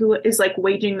somebody else who is like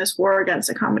waging this war against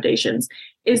accommodations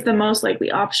is the most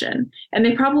likely option. And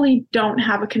they probably don't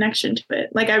have a connection to it.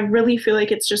 Like, I really feel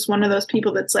like it's just one of those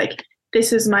people that's like,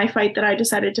 this is my fight that I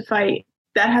decided to fight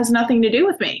that has nothing to do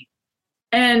with me.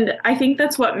 And I think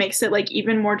that's what makes it like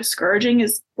even more discouraging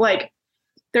is like,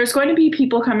 there's going to be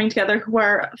people coming together who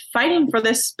are fighting for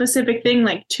this specific thing,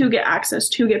 like to get access,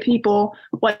 to get people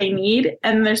what they need.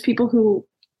 And there's people who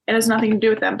it has nothing to do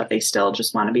with them, but they still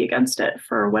just want to be against it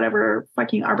for whatever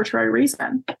fucking arbitrary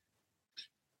reason.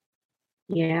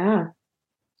 Yeah.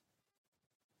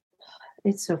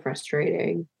 It's so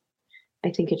frustrating. I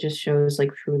think it just shows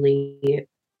like truly,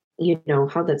 you know,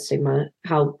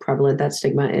 how prevalent that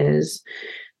stigma is.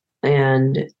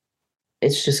 And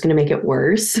it's just going to make it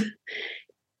worse.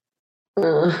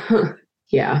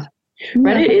 Yeah.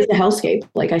 Reddit is a hellscape,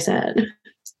 like I said.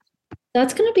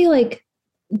 That's going to be like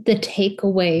the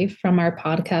takeaway from our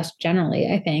podcast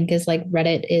generally, I think, is like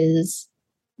Reddit is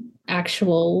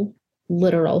actual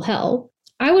literal hell.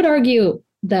 I would argue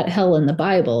that hell in the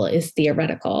Bible is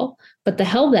theoretical, but the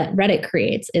hell that Reddit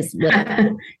creates is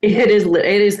literal. It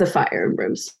is the fire and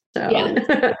brimstone.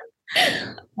 Yeah.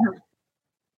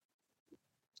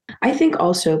 I think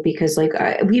also because like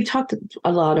we've talked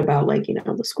a lot about like, you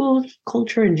know, the school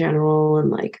culture in general and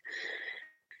like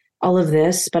all of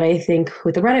this, but I think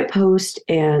with the Reddit post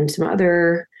and some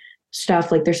other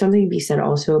stuff, like there's something to be said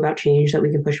also about change that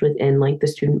we can push within like the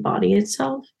student body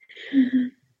itself.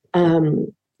 Mm-hmm.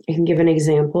 I can give an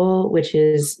example, which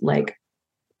is like,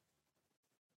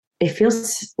 it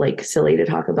feels like silly to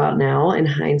talk about now in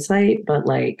hindsight, but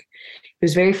like it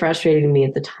was very frustrating to me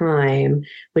at the time,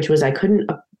 which was I couldn't,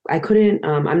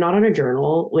 I'm not on a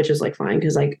journal, which is like fine.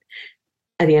 Cause like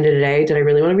at the end of the day, did I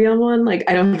really want to be on one? Like,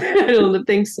 I don't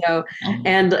think so.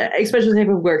 And especially the type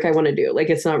of work I want to do, like,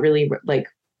 it's not really like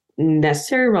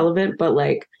necessary, relevant, but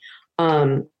like,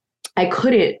 I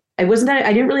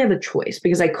didn't really have a choice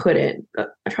because I couldn't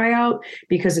try out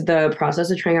because the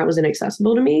process of trying out was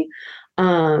inaccessible to me.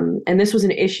 And this was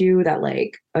an issue that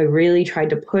like I really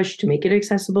tried to push to make it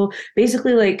accessible.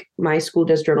 Basically, like my school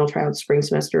does journal tryouts spring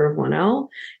semester of 1L,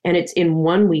 and it's in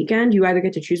one weekend. You either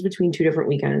get to choose between two different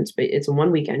weekends, but it's in one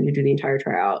weekend. You do the entire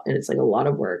tryout, and it's like a lot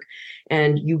of work.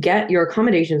 And you get your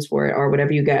accommodations for it or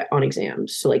whatever you get on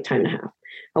exams, so like time and a half.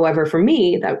 However, for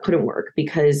me, that couldn't work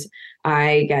because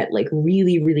I get like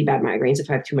really, really bad migraines if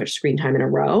I have too much screen time in a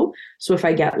row. So if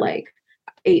I get like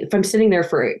if I'm sitting there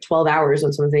for 12 hours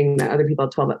on something that other people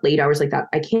have 12 8 hours like that,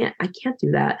 I can't do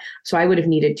that. So I would have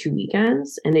needed 2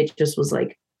 weekends. And it just was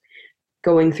like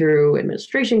going through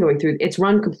administration, it's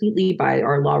run completely by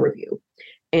our law review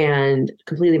and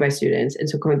completely by students. And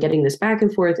so getting this back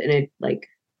and forth, and it like,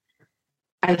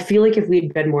 I feel like if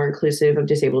we'd been more inclusive of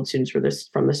disabled students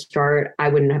from the start, I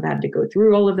wouldn't have had to go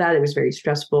through all of that. It was very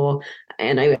stressful.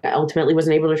 And I ultimately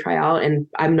wasn't able to try out. And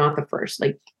I'm not the first.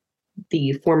 Like,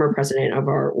 the former president of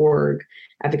our org,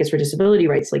 Advocates for Disability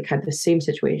Rights, like had the same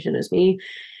situation as me.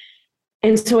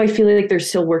 And so I feel like there's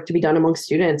still work to be done among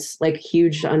students, like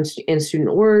huge in student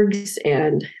orgs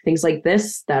and things like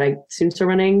this that students are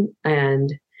running.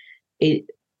 And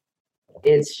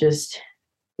it's just,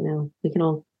 you know, we can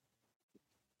all,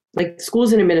 like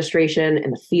schools and administration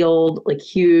and the field, like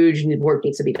huge work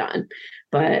needs to be done.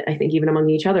 But I think even among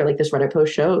each other, like this Reddit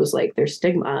post shows, like there's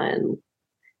stigma and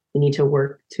we need to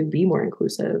work to be more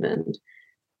inclusive and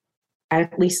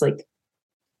at least like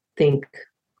think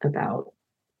about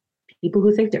people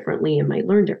who think differently and might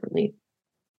learn differently.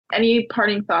 Any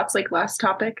parting thoughts, like last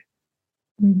topic?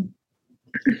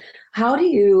 How do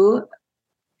you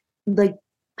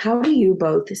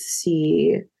both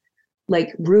see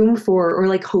like room for, or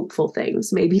like hopeful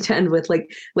things, maybe to end with like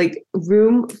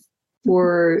room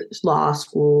for law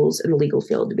schools and the legal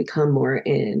field to become more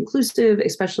inclusive,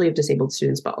 especially of disabled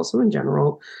students, but also in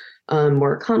general,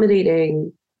 more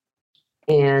accommodating?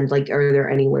 And like, are there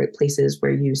any places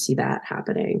where you see that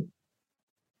happening?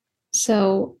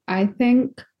 So I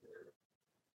think,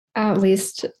 at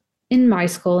least in my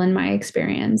school, in my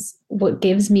experience, what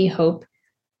gives me hope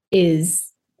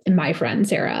is my friend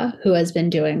Sarah, who has been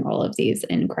doing all of these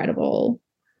incredible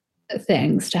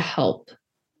things to help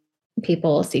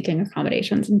people seeking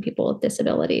accommodations and people with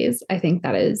disabilities. I think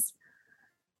that is,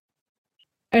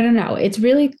 I don't know, it's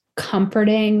really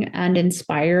comforting and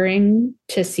inspiring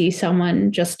to see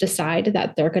someone just decide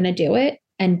that they're going to do it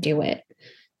and do it.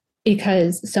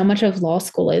 Because so much of law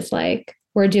school is like,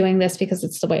 we're doing this because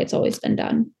it's the way it's always been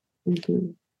done.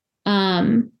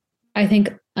 I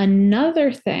think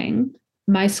another thing,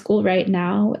 my school right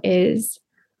now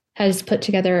has put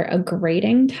together a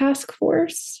grading task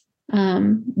force.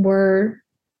 We're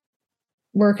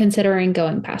considering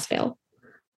going pass fail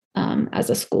as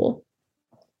a school,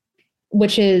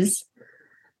 which is,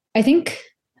 I think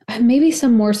maybe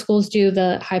some more schools do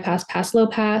the high pass, low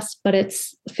pass, but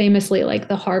it's famously like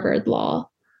the Harvard law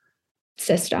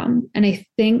system. And I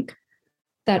think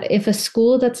that if a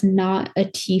school that's not a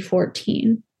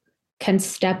T14 can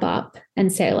step up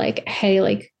and say like, hey,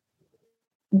 like,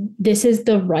 this is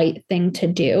the right thing to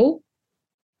do,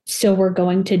 so we're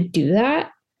going to do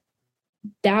that,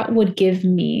 that would give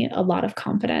me a lot of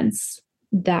confidence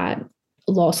that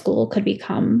law school could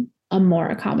become a more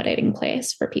accommodating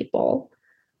place for people.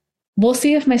 We'll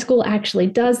see if my school actually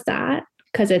does that,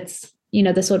 because it's,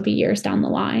 this would be years down the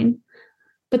line.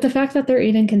 But the fact that they're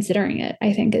even considering it,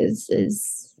 I think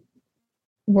is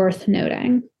worth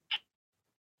noting.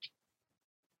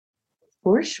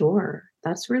 For sure.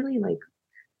 That's really like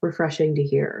refreshing to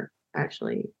hear,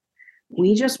 actually.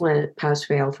 We just went pass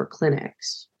fail for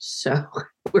clinics, so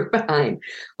we're behind.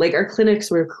 Like, our clinics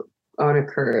were on a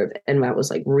curve, and that was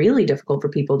like really difficult for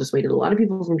people. Dissuaded a lot of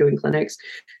people from doing clinics,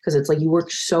 because it's like you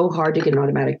work so hard to get an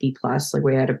automatic B plus. Like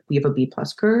we have a B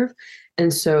plus curve,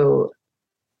 and so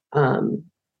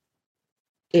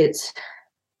it's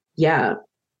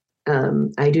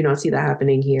I do not see that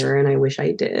happening here, and I wish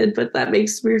I did, but that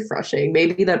makes me refreshing.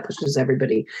 Maybe that pushes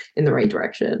everybody in the right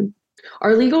direction.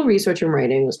 Our legal research and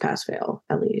writing was pass fail,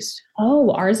 at least. Oh,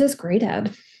 ours is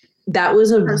graded. That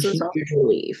was a huge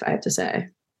relief, I have to say.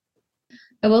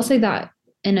 I will say that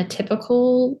in a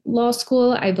typical law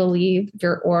school, I believe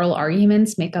your oral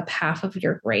arguments make up half of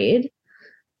your grade,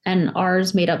 and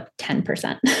ours made up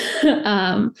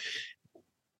 10%,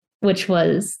 which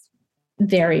was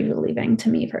very relieving to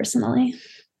me personally.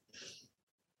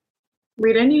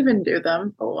 We didn't even do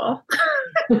them. Oh, well.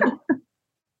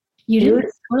 You did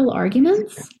oral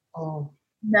arguments? Oh.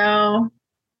 No.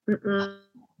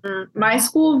 My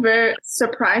school very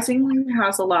surprisingly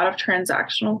has a lot of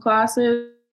transactional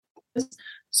classes.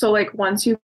 So like once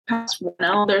you pass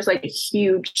 1L, there's like a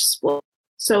huge split.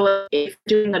 So like, if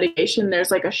you're doing litigation,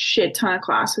 there's like a shit ton of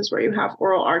classes where you have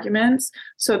oral arguments.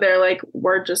 So they're like,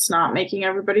 we're just not making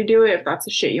everybody do it. If that's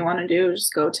the shit you want to do,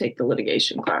 just go take the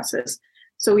litigation classes.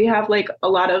 So we have like a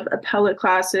lot of appellate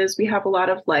classes. We have a lot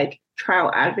of like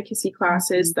trial advocacy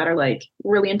classes that are like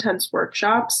really intense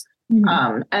workshops,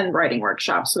 and writing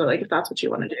workshops. So like, if that's what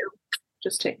you want to do,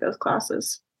 just take those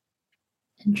classes.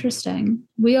 Interesting.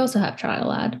 We also have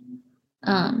trial ad.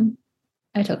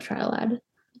 I took trial ad.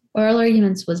 Oral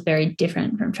arguments was very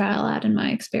different from trial ad in my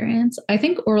experience. I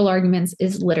think oral arguments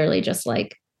is literally just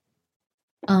like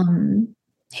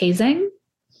hazing.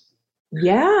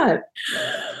 Yeah.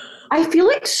 I feel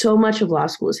like so much of law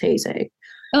school is hazing.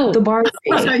 Oh, the bar is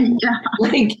hazing. Yeah.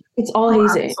 Like, it's all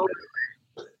hazing. Absolutely.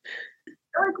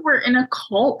 I feel like we're in a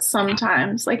cult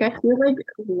sometimes. Like, I feel like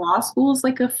law school is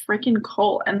like a freaking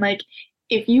cult. And like,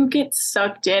 if you get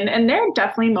sucked in, and there are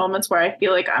definitely moments where I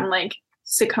feel like I'm like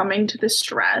succumbing to the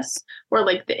stress or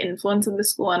like the influence of the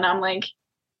school, and I'm like,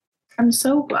 I'm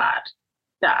so glad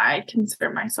that I consider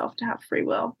myself to have free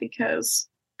will, because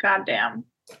goddamn.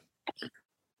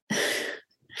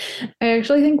 I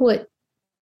actually think what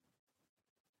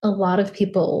a lot of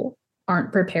people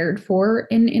aren't prepared for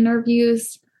in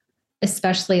interviews,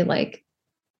 especially like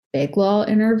big law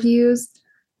interviews,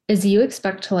 is you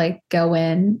expect to like go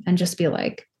in and just be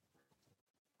like,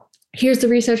 here's the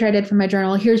research I did for my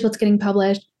journal, here's what's getting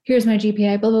published, here's my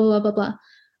GPA, blah, blah, blah, blah, blah.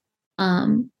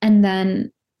 And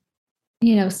then,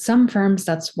 some firms,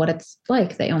 that's what it's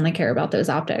like. They only care about those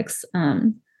optics.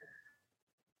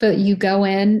 But you go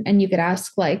in and you could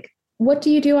ask, like, what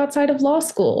do you do outside of law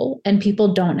school? And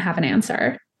people don't have an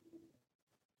answer.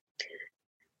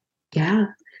 Yeah,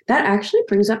 that actually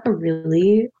brings up a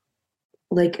really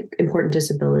like important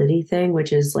disability thing,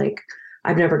 which is like,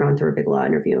 I've never gone through a big law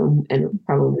interview and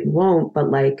probably won't, but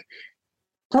like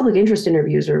public interest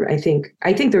interviews are, I think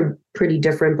they're pretty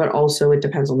different, but also it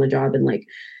depends on the job. And like,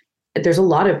 there's a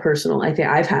lot of personal, I think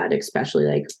I've had, especially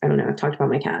like, I don't know, I've talked about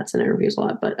my cats in interviews a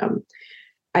lot, but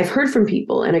I've heard from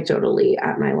people anecdotally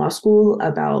at my law school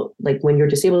about like when you're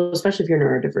disabled, especially if you're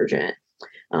neurodivergent,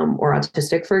 or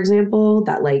autistic, for example,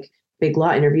 that like big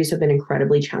law interviews have been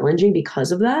incredibly challenging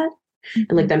because of that.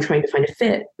 And like them trying to find a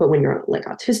fit. But when you're like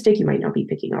autistic, you might not be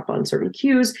picking up on certain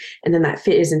cues. And then that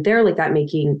fit isn't there, like that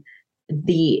making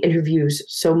the interviews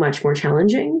so much more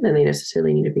challenging than they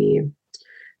necessarily need to be.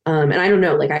 And I don't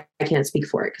know, like I can't speak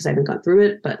for it because I haven't gone through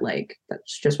it, but like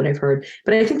that's just what I've heard.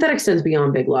 But I think that extends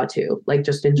beyond big law too, like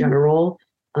just in general.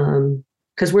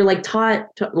 Because we're like taught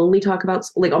to only talk about,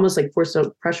 like almost like forced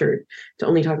out pressured to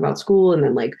only talk about school. And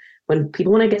then like when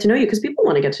people want to get to know you, because people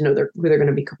want to get to know who they're going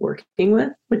to be working with,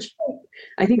 which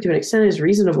I think to an extent is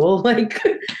reasonable. Like,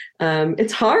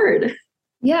 it's hard.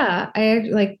 Yeah,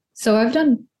 so I've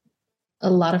done a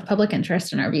lot of public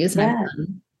interest interviews and I've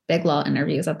done big law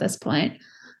interviews at this point.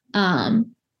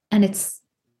 And it's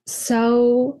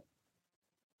so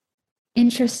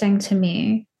interesting to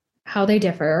me how they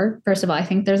differ. First of all, I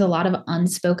think there's a lot of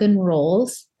unspoken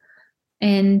rules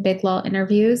in big law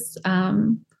interviews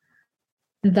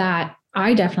that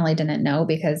I definitely didn't know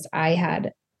because I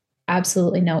had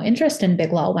absolutely no interest in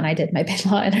big law when I did my big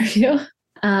law interview.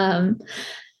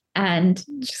 And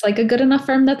just like a good enough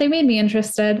firm that they made me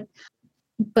interested.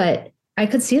 But I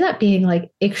could see that being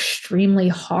like extremely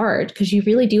hard because you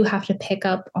really do have to pick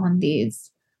up on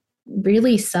these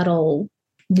really subtle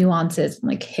nuances and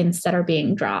like hints that are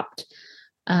being dropped.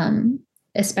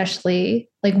 Especially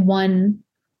like one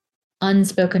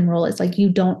unspoken rule is like you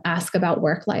don't ask about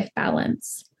work-life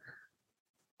balance.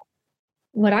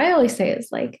 What I always say is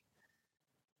like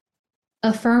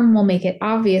a firm will make it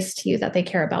obvious to you that they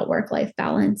care about work-life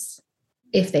balance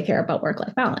if they care about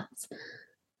work-life balance.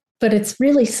 But it's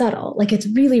really subtle. Like it's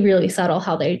really, really subtle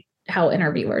how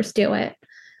interviewers do it.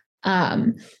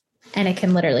 And it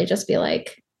can literally just be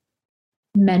like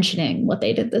mentioning what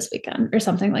they did this weekend or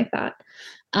something like that.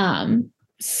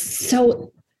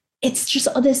 So it's just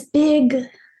this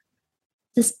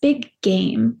big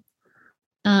game.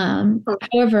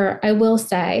 However, I will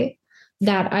say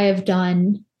that I have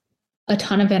done a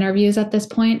ton of interviews at this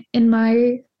point in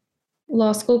my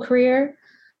law school career,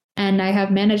 and I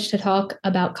have managed to talk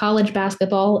about college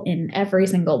basketball in every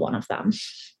single one of them.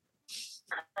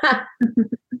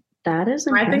 That is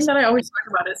impressive. My thing that I always talk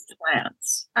about is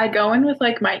plants. I go in with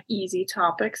like my easy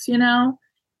topics, you know,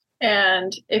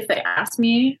 and if they ask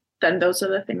me, then those are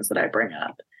the things that I bring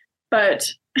up. But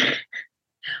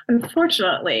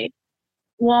unfortunately,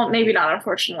 well, maybe not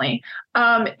unfortunately,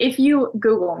 if you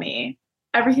Google me,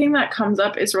 everything that comes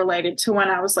up is related to when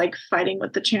I was like fighting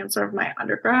with the chancellor of my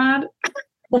undergrad.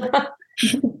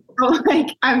 So,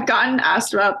 like I've gotten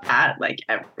asked about that like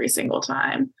every single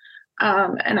time.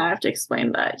 And I have to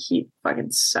explain that he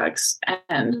fucking sucks.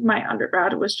 And my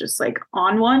undergrad was just like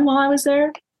on one while I was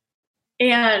there.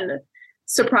 And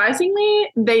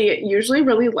surprisingly, they usually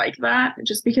really like that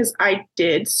just because I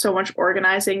did so much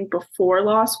organizing before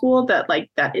law school that like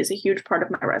that is a huge part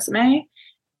of my resume.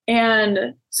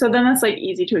 And so then that's like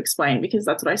easy to explain because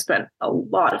that's what I spent a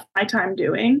lot of my time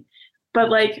doing. But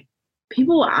like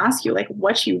people will ask you like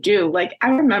what you do. Like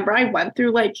I remember I went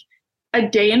through like a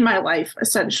day in my life,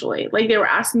 essentially. Like they were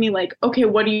asking me like, okay,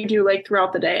 what do you do like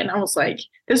throughout the day? And I was like,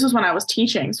 this was when I was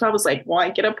teaching. So I was like, well, I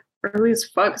get up early as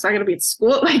fuck because I gotta be at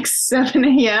school at like 7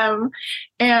 a.m.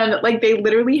 And like they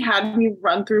literally had me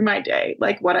run through my day,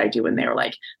 like what I do. And they were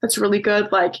like, that's really good.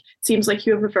 Like seems like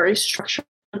you have a very structured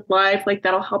life. Like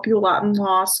that'll help you a lot in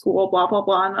law school, blah, blah,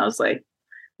 blah. And I was like,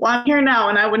 well, I'm here now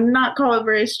and I would not call it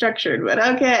very structured, but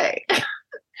okay.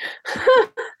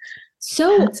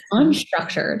 So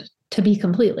unstructured, to be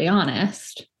completely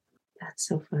honest. That's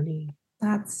so funny.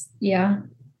 Yeah.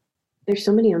 There's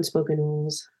so many unspoken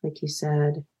rules, like you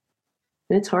said.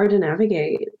 And it's hard to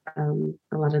navigate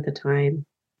a lot of the time.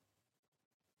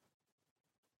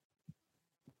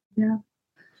 Yeah.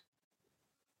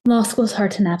 Law school is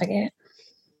hard to navigate.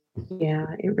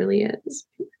 Yeah, it really is.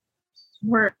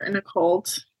 We're in a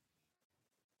cult.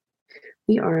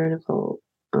 We are in a cult.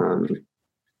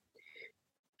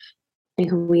 And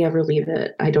can we ever leave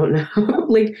it? I don't know.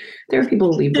 Like there are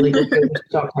people who leave the legal field to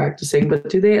stop practicing, but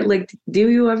do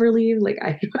you ever leave? Like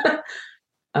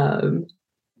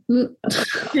You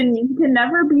can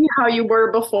never be how you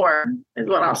were before, is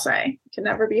what I'll say. You can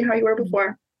never be how you were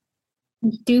before.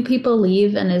 Do people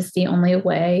leave, and is the only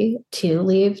way to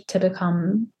leave to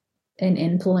become an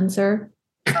influencer?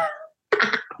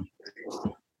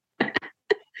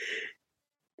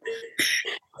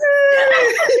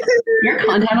 Your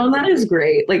content on that is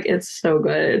great. Like it's so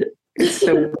good. It's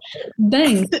so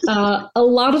Dang. A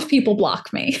lot of people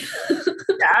block me.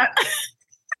 Yeah.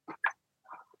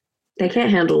 They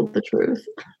can't handle the truth.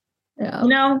 Yeah. You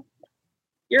know,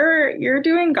 you're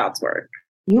doing God's work.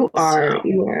 You are. So.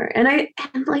 You are. And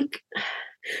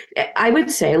I would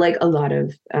say like a lot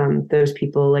of those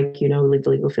people, like, leave the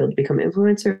legal field to become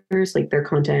influencers, like their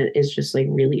content is just like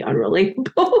really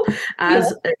unrelatable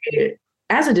as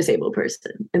a disabled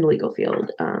person in the legal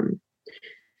field.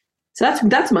 So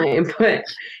that's my input.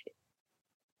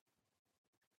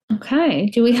 Okay.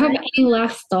 Do we have any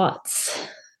last thoughts?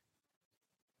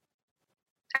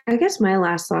 I guess my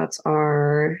last thoughts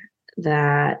are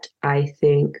that I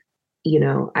think,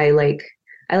 I like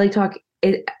talk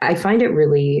it. I find it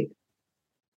really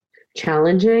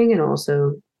challenging and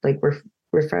also like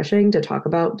refreshing to talk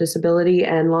about disability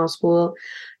and law school.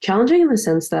 Challenging in the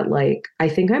sense that like I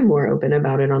think I'm more open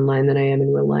about it online than I am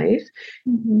in real life.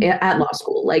 At law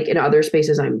school. Like in other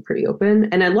spaces, I'm pretty open,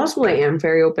 and at law school, I am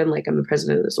very open. Like I'm the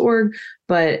president of this org,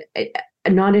 but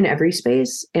not in every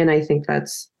space. And I think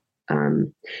that's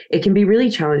it can be really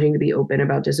challenging to be open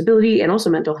about disability and also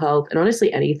mental health, and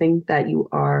honestly anything that you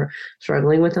are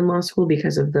struggling with in law school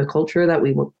because of the culture that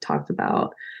we talked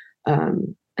about.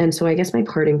 And so I guess my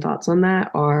parting thoughts on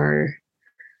that are,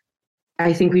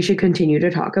 I think we should continue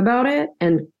to talk about it.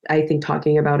 And I think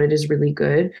talking about it is really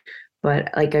good. But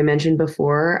like I mentioned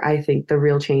before, I think the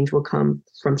real change will come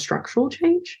from structural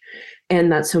change.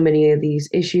 And that so many of these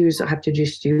issues have to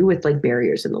just do with like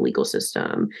barriers in the legal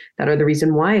system that are the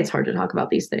reason why it's hard to talk about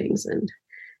these things. And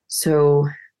so,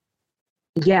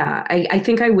 yeah, I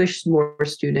think I wish more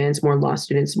students, more law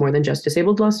students, more than just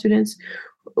disabled law students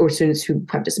or students who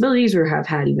have disabilities or have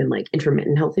had even like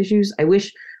intermittent health issues. I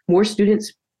wish more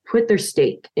students put their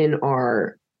stake in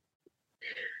our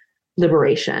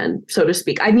liberation, so to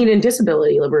speak. I mean, in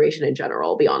disability liberation in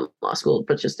general, beyond law school,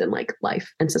 but just in like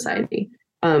life and society.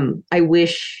 I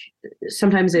wish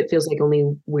sometimes it feels like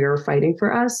only we're fighting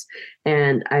for us,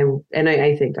 and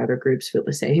I think other groups feel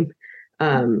the same.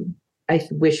 I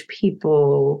wish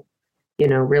people,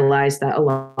 realize that a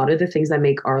lot of the things that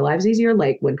make our lives easier,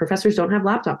 like when professors don't have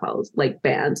laptop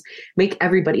bans, make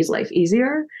everybody's life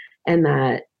easier, and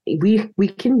that we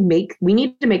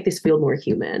need to make this field more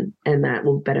human, and that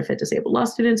will benefit disabled law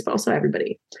students, but also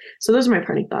everybody. So those are my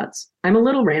parting thoughts. I'm a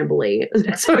little rambly,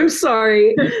 so I'm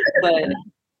sorry, but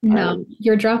no,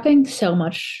 you're dropping so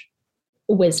much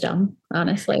wisdom,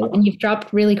 honestly, and you've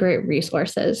dropped really great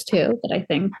resources too that I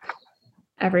think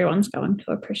everyone's going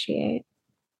to appreciate.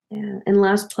 Yeah, and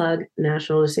last plug,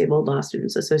 National Disabled Law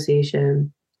Students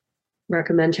Association.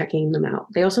 Recommend checking them out.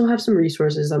 They also have some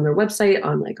resources on their website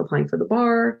on like applying for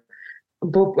bar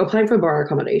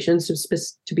accommodations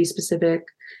to be specific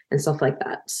and stuff like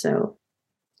that. So,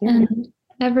 yeah. And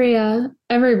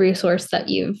every resource that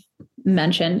you've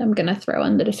mentioned, I'm going to throw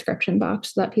in the description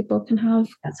box so that people can have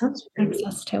access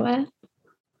to it.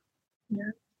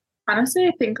 Yeah. Honestly,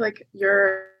 I think like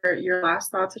your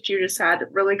last thoughts that you just had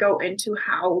really go into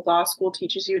how law school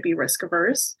teaches you to be risk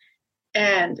averse.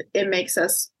 And it makes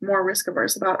us more risk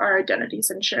averse about our identities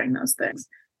and sharing those things.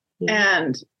 Yeah.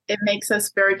 And it makes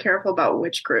us very careful about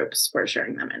which groups we're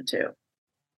sharing them into.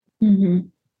 Mm-hmm.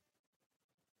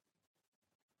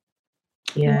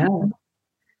 Yeah.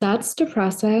 That's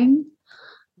depressing.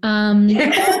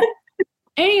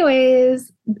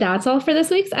 Anyways, that's all for this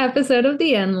week's episode of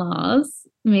The In-Laws.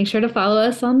 Make sure to follow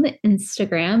us on the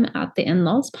Instagram at The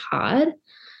In-Laws Pod.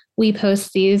 We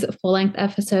post these full-length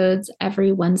episodes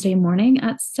every Wednesday morning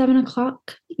at 7:00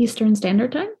 Eastern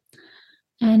Standard Time.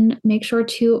 And make sure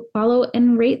to follow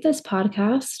and rate this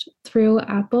podcast through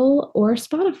Apple or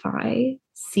Spotify.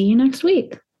 See you next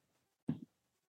week.